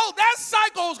said, oh, that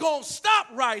cycle is going to stop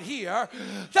right here.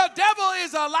 The devil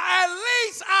is a lie. At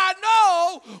least I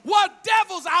know what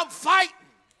devils I'm fighting.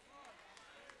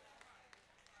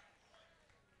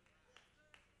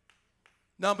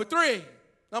 Number three,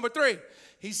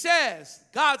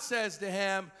 God says to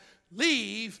him,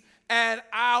 leave and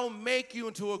I'll make you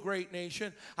into a great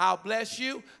nation. I'll bless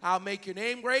you. I'll make your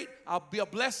name great. I'll be a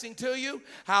blessing to you.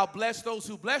 I'll bless those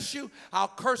who bless you. I'll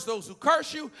curse those who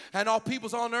curse you. And all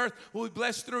peoples on earth will be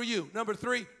blessed through you. Number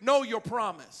 3, know your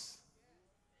promise.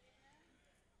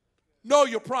 Know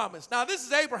your promise. Now, this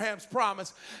is Abraham's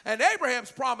promise. And Abraham's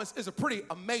promise is a pretty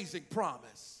amazing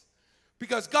promise.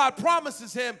 Because God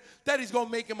promises him that he's going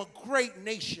to make him a great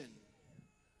nation.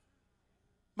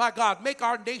 My God, make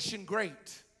our nation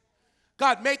great.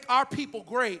 God, make our people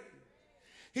great.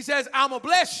 He says, I'm going to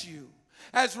bless you.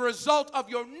 As a result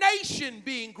of your nation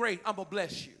being great, I'm going to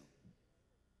bless you.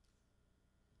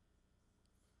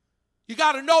 You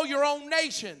got to know your own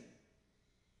nation.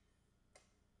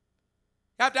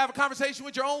 You have to have a conversation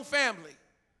with your own family.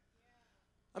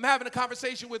 I'm having a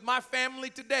conversation with my family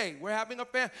today. We're having a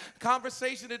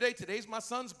conversation today. Today's my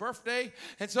son's birthday.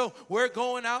 And so we're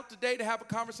going out today to have a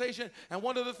conversation. And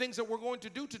one of the things that we're going to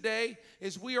do today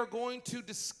is we are going to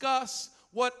discuss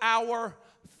what our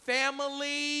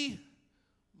family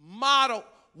model,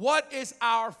 what is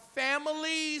our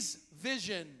family's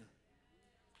vision?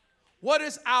 What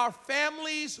is our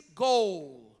family's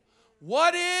goal?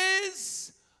 What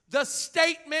is the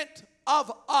statement of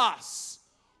us?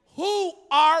 Who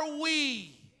are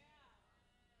we?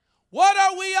 What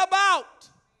are we about?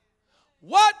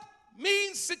 What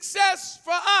means success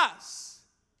for us?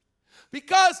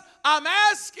 Because I'm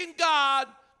asking God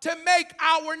to make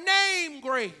our name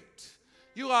great.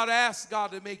 You ought to ask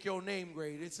God to make your name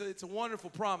great. It's a wonderful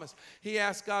promise. He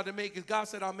asked God to make it. God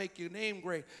said, I'll make your name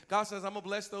great. God says, I'm going to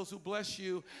bless those who bless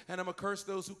you, and I'm going to curse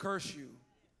those who curse you.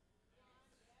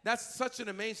 That's such an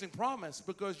amazing promise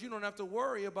because you don't have to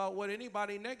worry about what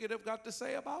anybody negative got to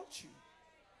say about you.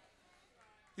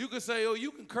 You can say, oh, you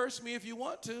can curse me if you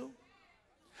want to.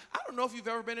 I don't know if you've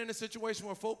ever been in a situation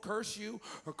where folk curse you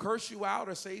or curse you out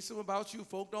or say something about you.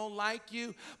 Folk don't like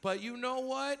you. But you know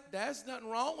what? There's nothing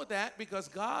wrong with that because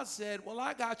God said, well,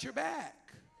 I got your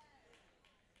back.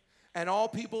 And all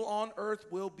people on earth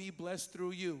will be blessed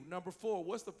through you. Number 4,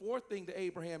 what's the 4th thing that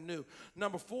Abraham knew?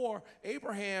 Number 4,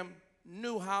 Abraham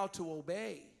knew how to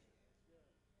obey.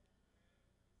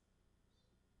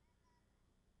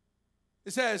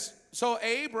 It says, so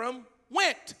Abram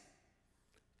went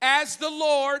as the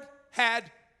Lord had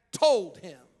told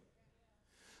him.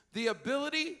 The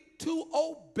ability to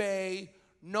obey,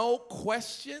 no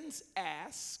questions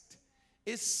asked,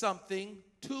 is something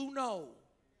to know.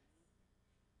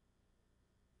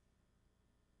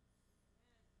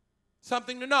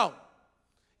 Something to know.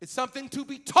 It's something to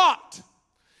be taught.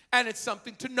 And it's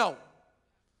something to know.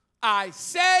 I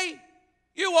say,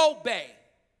 you obey.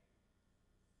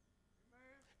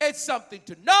 It's something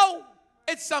to know.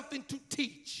 It's something to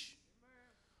teach.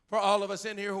 For all of us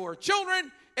in here who are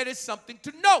children, it is something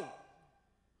to know.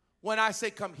 When I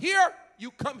say come here,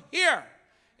 you come here.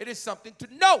 It is something to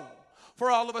know.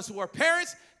 For all of us who are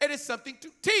parents, it is something to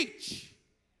teach.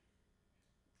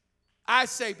 I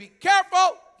say be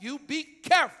careful, you be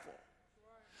careful.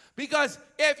 Because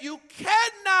if you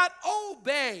cannot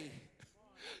obey,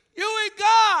 you and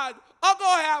God are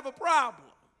going to have a problem.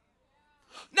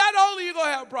 Not only are you going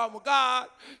to have a problem with God,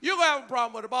 you're going to have a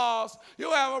problem with the boss, you're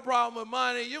going to have a problem with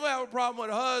money, you're going to have a problem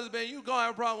with a husband, you're going to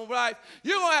have a problem with life,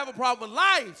 you're going to have a problem with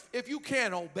life if you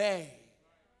can't obey.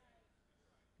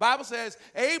 Bible says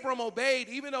Abram obeyed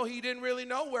even though he didn't really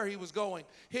know where he was going.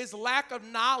 His lack of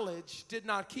knowledge did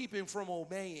not keep him from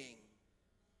obeying.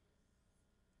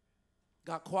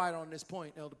 Got quiet on this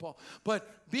point, Elder Paul.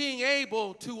 But being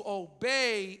able to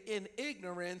obey in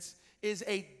ignorance is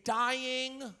a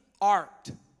dying art.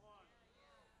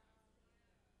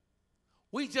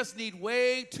 We just need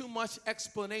way too much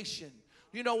explanation.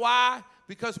 You know why?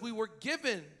 Because we were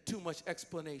given too much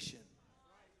explanation.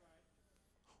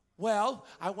 Well,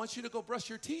 I want you to go brush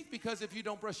your teeth because if you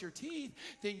don't brush your teeth,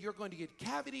 then you're going to get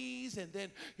cavities and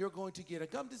then you're going to get a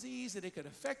gum disease and it could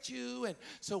affect you. And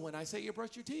so when I say you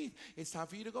brush your teeth, it's time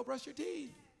for you to go brush your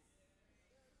teeth.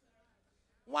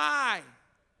 Why?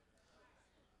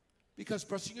 Because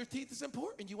brushing your teeth is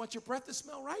important. You want your breath to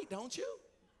smell right, don't you?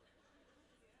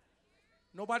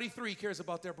 Nobody 3 cares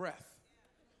about their breath.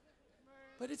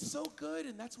 But it's so good,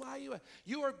 and that's why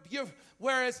you're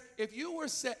whereas if you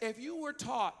were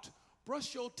taught,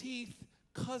 brush your teeth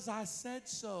 'cause I said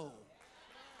so.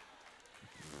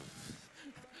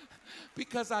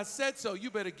 Because I said so, you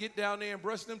better get down there and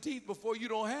brush them teeth before you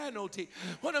don't have no teeth.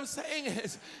 What I'm saying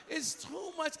is, it's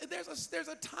too much. There's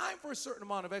a time for a certain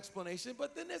amount of explanation,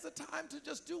 but then there's a time to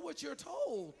just do what you're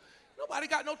told. Nobody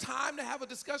got no time to have a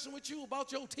discussion with you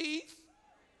about your teeth.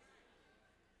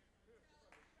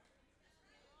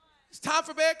 It's time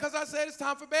for bed because I said it's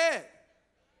time for bed.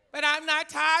 But I'm not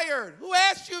tired. Who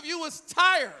asked you if you was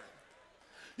tired?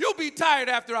 You'll be tired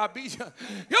after I beat you.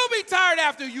 You'll be tired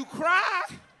after you cry.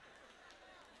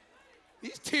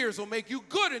 These tears will make you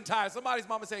good and tired. Somebody's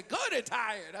mama say, good and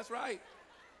tired. That's right.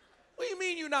 What do you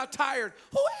mean you're not tired?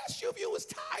 Who asked you if you was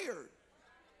tired?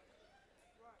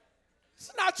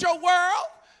 It's not your world.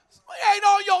 It ain't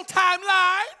on your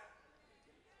timeline.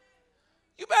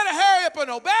 You better hurry up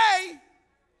and obey.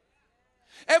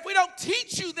 If we don't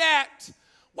teach you that,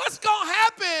 what's going to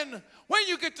happen when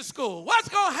you get to school? What's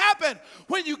going to happen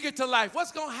when you get to life?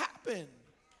 What's going to happen?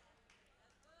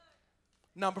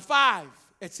 Number 5,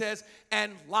 it says,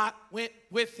 and Lot went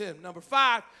with him. Number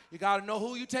 5, you got to know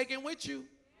who you're taking with you.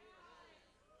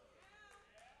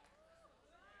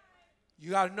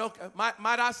 You got to know,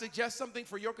 might I suggest something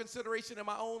for your consideration and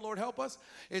my own, Lord help us,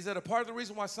 is that a part of the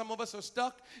reason why some of us are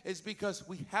stuck is because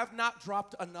we have not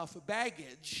dropped enough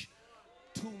baggage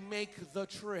to make the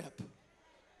trip.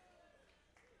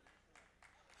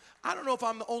 I don't know if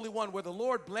I'm the only one where the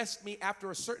Lord blessed me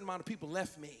after a certain amount of people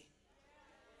left me.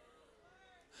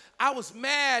 I was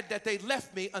mad that they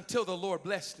left me until the Lord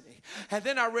blessed me. And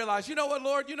then I realized, you know what,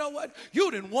 Lord, you know what?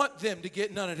 You didn't want them to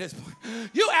get none of this.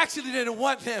 You actually didn't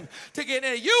want them to get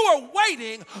any. You were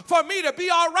waiting for me to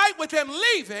be all right with them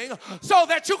leaving so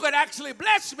that you could actually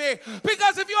bless me.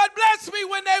 Because if you had blessed me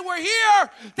when they were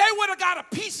here, they would have got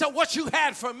a piece of what you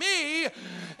had for me.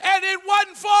 And it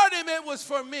wasn't for them, it was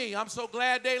for me. I'm so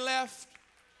glad they left.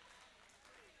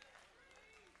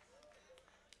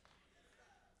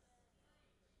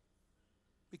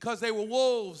 Because they were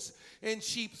wolves in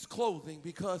sheep's clothing,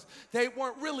 because they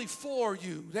weren't really for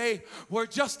you. They were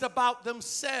just about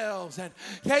themselves, and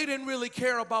they didn't really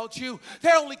care about you. They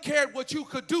only cared what you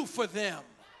could do for them.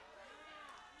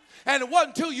 And it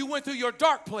wasn't until you went through your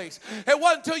dark place, it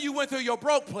wasn't until you went through your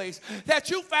broke place that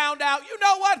you found out, you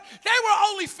know what? They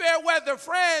were only fair weather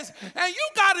friends, and you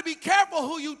got to be careful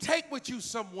who you take with you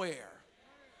somewhere.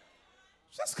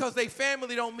 Just because they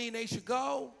family don't mean they should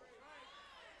go.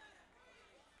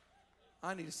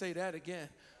 I need to say that again.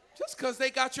 Just because they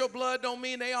got your blood don't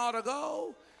mean they ought to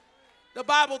go. The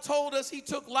Bible told us he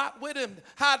took Lot with him.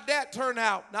 How'd that turn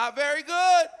out? Not very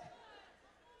good.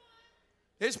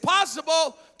 It's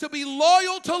possible to be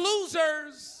loyal to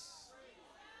losers.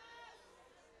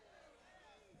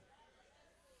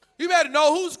 You better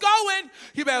know who's going.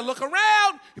 You better look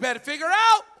around. You better figure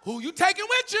out who you taking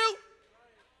with you.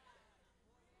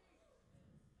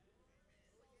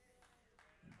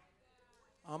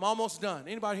 I'm almost done.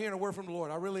 Anybody hearing a word from the Lord?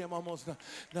 I really am almost done.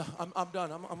 No, I'm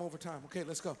done. I'm over time. Okay,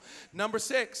 let's go. Number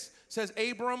 6 says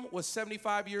Abram was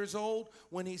 75 years old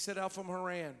when he set out from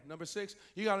Haran. Number 6,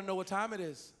 you got to know what time it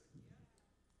is.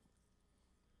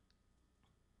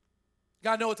 You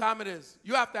got to know what time it is.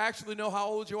 You have to actually know how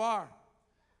old you are.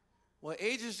 Well,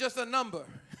 age is just a number.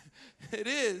 It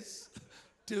is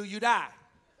till you die.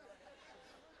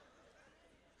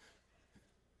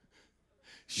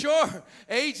 Sure,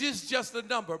 age is just a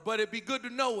number, but it'd be good to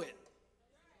know it.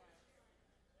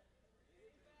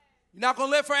 You're not going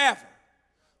to live forever.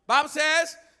 Bible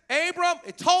says, Abram,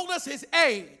 it told us his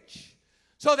age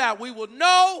so that we will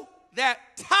know that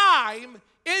time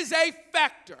is a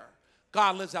factor.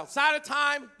 God lives outside of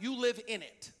time, you live in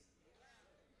it.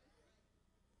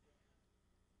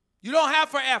 You don't have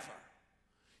forever.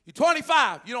 You're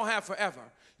 25, you don't have forever.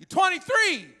 You're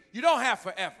 23, you don't have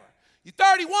forever. You're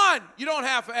 31, you don't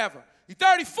have forever. You're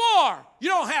 34, you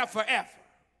don't have forever.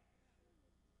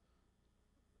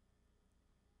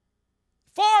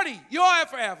 40, you don't have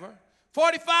forever.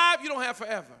 45, you don't have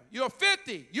forever. You're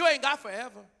 50, you ain't got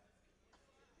forever.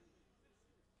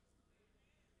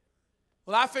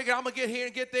 Well, I figured I'm going to get here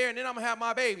and get there, and then I'm going to have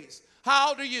my babies. How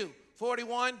old are you?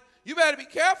 41. You better be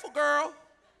careful, girl.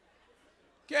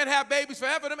 Can't have babies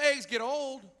forever. Them eggs get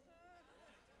old.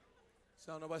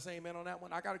 So nobody saying amen on that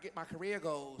one. I got to get my career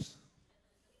goals.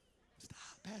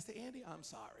 Stop, Pastor Andy. I'm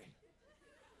sorry.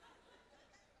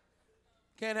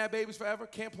 Can't have babies forever.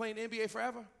 Can't play in the NBA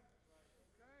forever.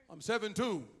 I'm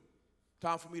 7'2".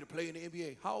 Time for me to play in the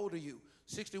NBA. How old are you?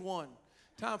 61.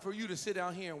 Time for you to sit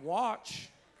down here and watch.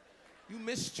 You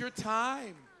missed your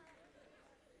time.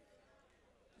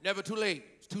 Never too late.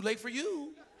 It's too late for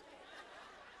you.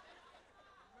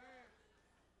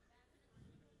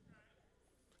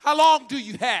 How long do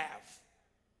you have?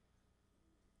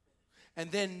 And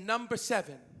then number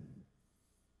 7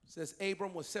 says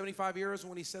Abram was 75 years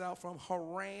when he set out from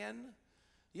Haran.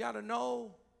 You got to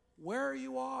know where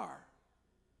you are.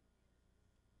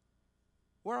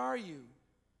 Where are you?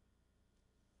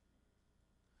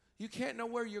 You can't know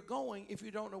where you're going if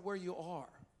you don't know where you are.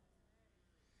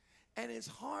 And it's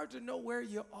hard to know where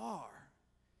you are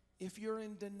if you're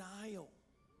in denial.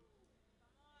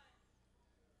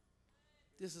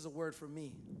 This is a word for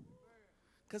me.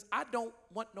 Because I don't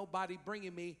want nobody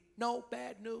bringing me no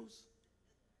bad news.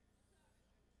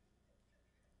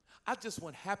 I just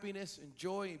want happiness and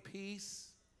joy and peace.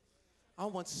 I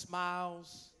want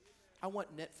smiles. I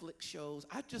want Netflix shows.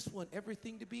 I just want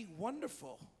everything to be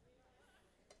wonderful.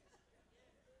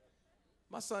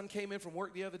 My son came in from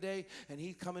work the other day, and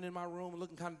he's coming in my room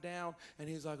looking kind of down, and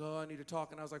he's like, oh, I need to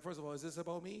talk. And I was like, first of all, is this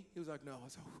about me? He was like, no. I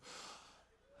was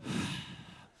like,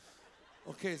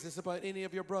 okay, is this about any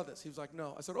of your brothers? He was like,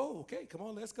 no. I said, oh, okay, come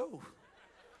on, let's go.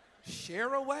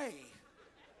 Share away.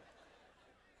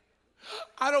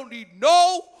 I don't need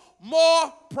no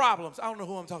more problems. I don't know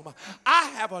who I'm talking about. I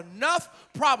have enough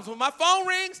problems. When my phone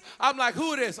rings, I'm like,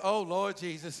 who it is? Oh, Lord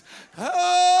Jesus. You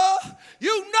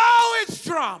know it's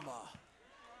drama.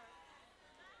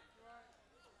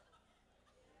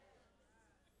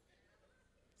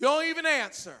 You don't even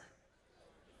answer.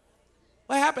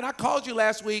 What happened? I called you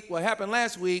last week. What happened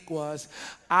last week was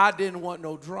I didn't want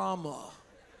no drama.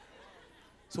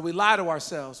 So we lie to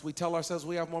ourselves. We tell ourselves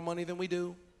we have more money than we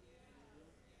do.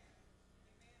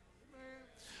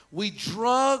 We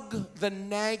drug the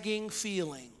nagging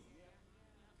feeling.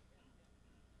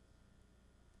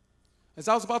 As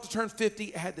I was about to turn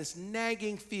 50, I had this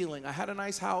nagging feeling. I had a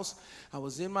nice house. I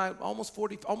was in my almost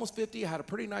 50. I had a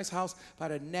pretty nice house,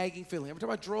 but I had a nagging feeling. Every time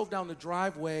I drove down the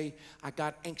driveway, I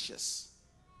got anxious.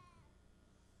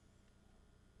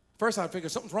 First, I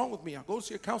figured something's wrong with me. I'll go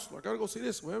see a counselor. I got to go see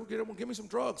this. Well, give me some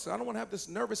drugs. I don't want to have this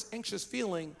nervous, anxious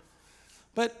feeling.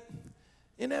 But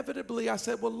inevitably, I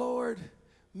said, well, Lord,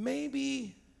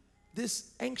 maybe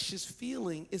this anxious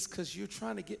feeling is because you're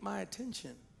trying to get my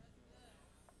attention.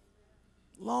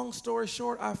 Long story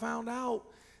short, I found out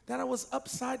that I was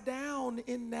upside down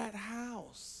in that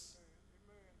house.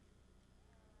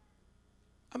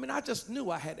 I mean, I just knew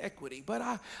I had equity, but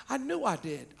I knew I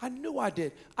did. I knew I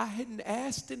did. I hadn't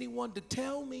asked anyone to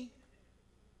tell me.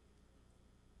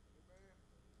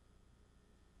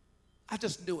 I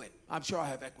just knew it. I'm sure I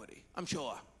have equity. I'm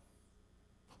sure.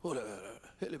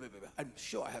 I'm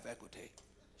sure I have equity.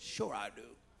 Sure I do.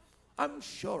 I'm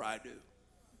sure I do.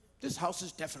 This house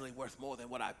is definitely worth more than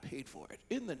what I paid for it.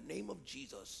 In the name of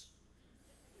Jesus.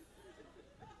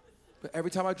 But every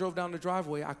time I drove down the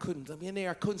driveway, I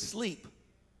couldn't sleep.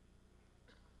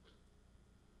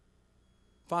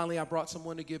 Finally, I brought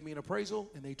someone to give me an appraisal,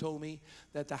 and they told me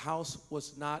that the house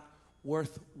was not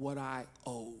worth what I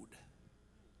owed.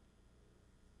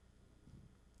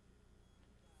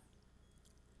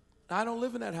 I don't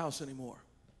live in that house anymore.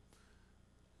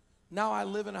 Now I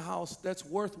live in a house that's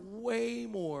worth way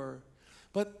more.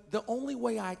 But the only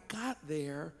way I got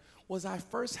there was I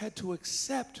first had to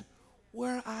accept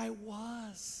where I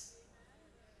was.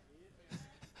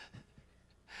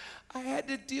 I had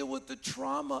to deal with the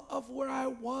trauma of where I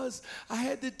was. I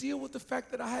had to deal with the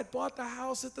fact that I had bought the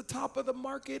house at the top of the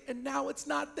market and now it's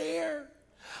not there.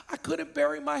 I couldn't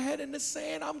bury my head in the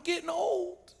sand. I'm getting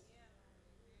old.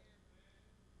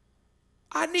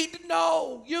 I need to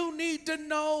know. You need to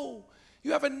know.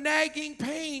 You have a nagging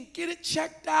pain. Get it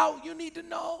checked out. You need to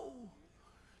know.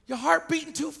 Your heart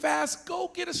beating too fast.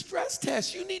 Go get a stress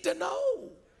test. You need to know.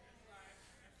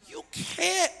 You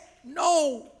can't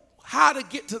know how to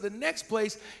get to the next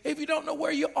place if you don't know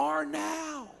where you are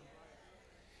now.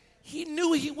 He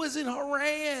knew he was in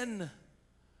Haran.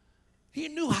 He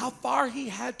knew how far he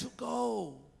had to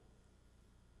go.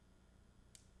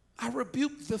 I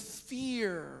rebuke the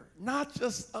fear, not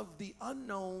just of the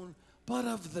unknown, but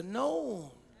of the known.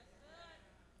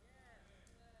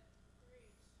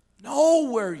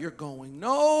 Know where you're going.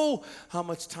 Know how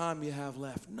much time you have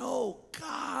left. Know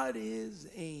God is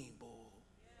able.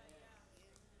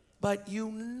 But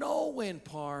you know in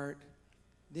part,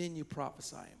 then you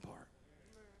prophesy in part.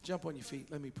 Jump on your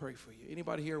feet. Let me pray for you.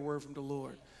 Anybody hear a word from the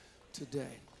Lord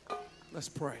today? Let's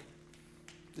pray.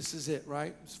 This is it,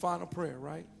 right? It's final prayer,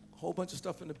 right? A whole bunch of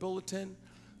stuff in the bulletin.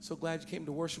 So glad you came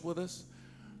to worship with us.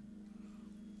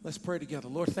 Let's pray together.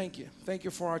 Lord, thank you. Thank you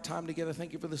for our time together.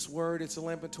 Thank you for this word. It's a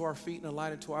lamp unto our feet and a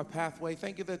light unto our pathway.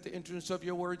 Thank you that the entrance of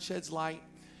your word sheds light.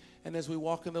 And as we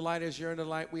walk in the light, as you're in the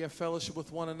light, we have fellowship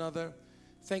with one another.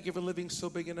 Thank you for living so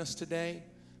big in us today.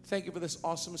 Thank you for this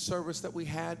awesome service that we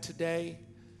had today.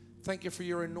 Thank you for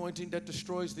your anointing that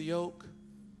destroys the yoke.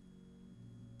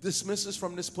 Dismiss us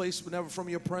from this place, but never from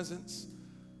your presence.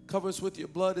 Cover us with your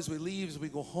blood as we leave, as we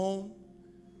go home.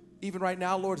 Even right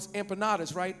now, Lord, it's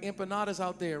empanadas, right? Empanadas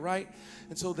out there, right?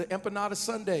 And so the Empanada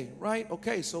Sunday, right?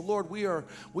 Okay, so Lord, we are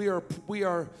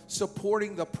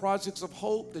supporting the projects of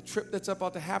hope, the trip that's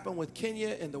about to happen with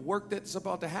Kenya and the work that's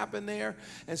about to happen there.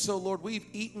 And so, Lord, we've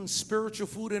eaten spiritual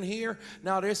food in here.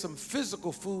 Now there's some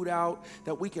physical food out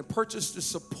that we can purchase to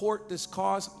support this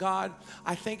cause. God,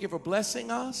 I thank you for blessing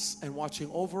us and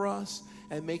watching over us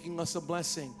and making us a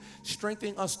blessing,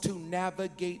 strengthening us to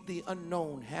navigate the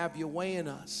unknown. Have your way in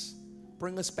us.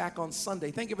 Bring us back on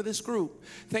Sunday. Thank you for this group.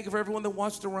 Thank you for everyone that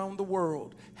watched around the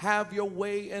world. Have your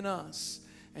way in us.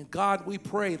 And God, we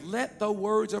pray, let the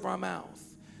words of our mouth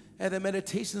and the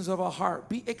meditations of our heart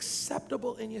be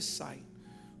acceptable in your sight.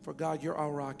 For God, you're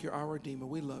our rock, you're our Redeemer.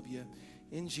 We love you.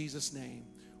 In Jesus' name,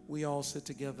 we all sit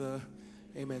together.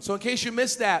 Amen. So in case you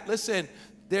missed that, listen,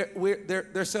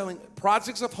 they're selling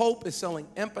Projects of Hope is selling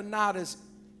empanadas.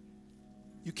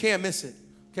 You can't miss it,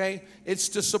 okay? It's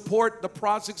to support the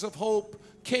Projects of Hope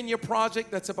Kenya project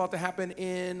that's about to happen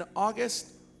in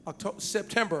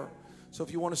September. So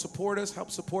if you want to support us,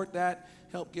 help support that,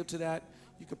 help give to that,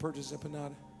 you can purchase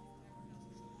empanada.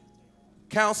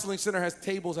 Counseling Center has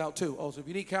tables out too. Oh, so if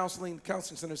you need counseling, the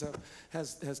Counseling Center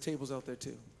has tables out there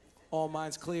too. All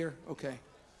minds clear? Okay.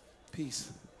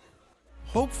 Peace.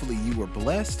 Hopefully you were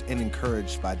blessed and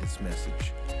encouraged by this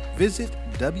message. Visit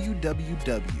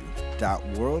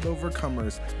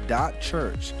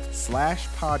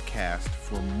www.worldovercomers.church/podcast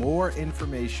for more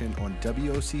information on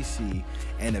WOCC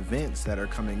and events that are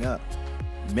coming up.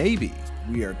 Maybe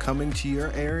we are coming to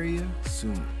your area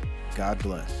soon. God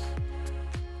bless.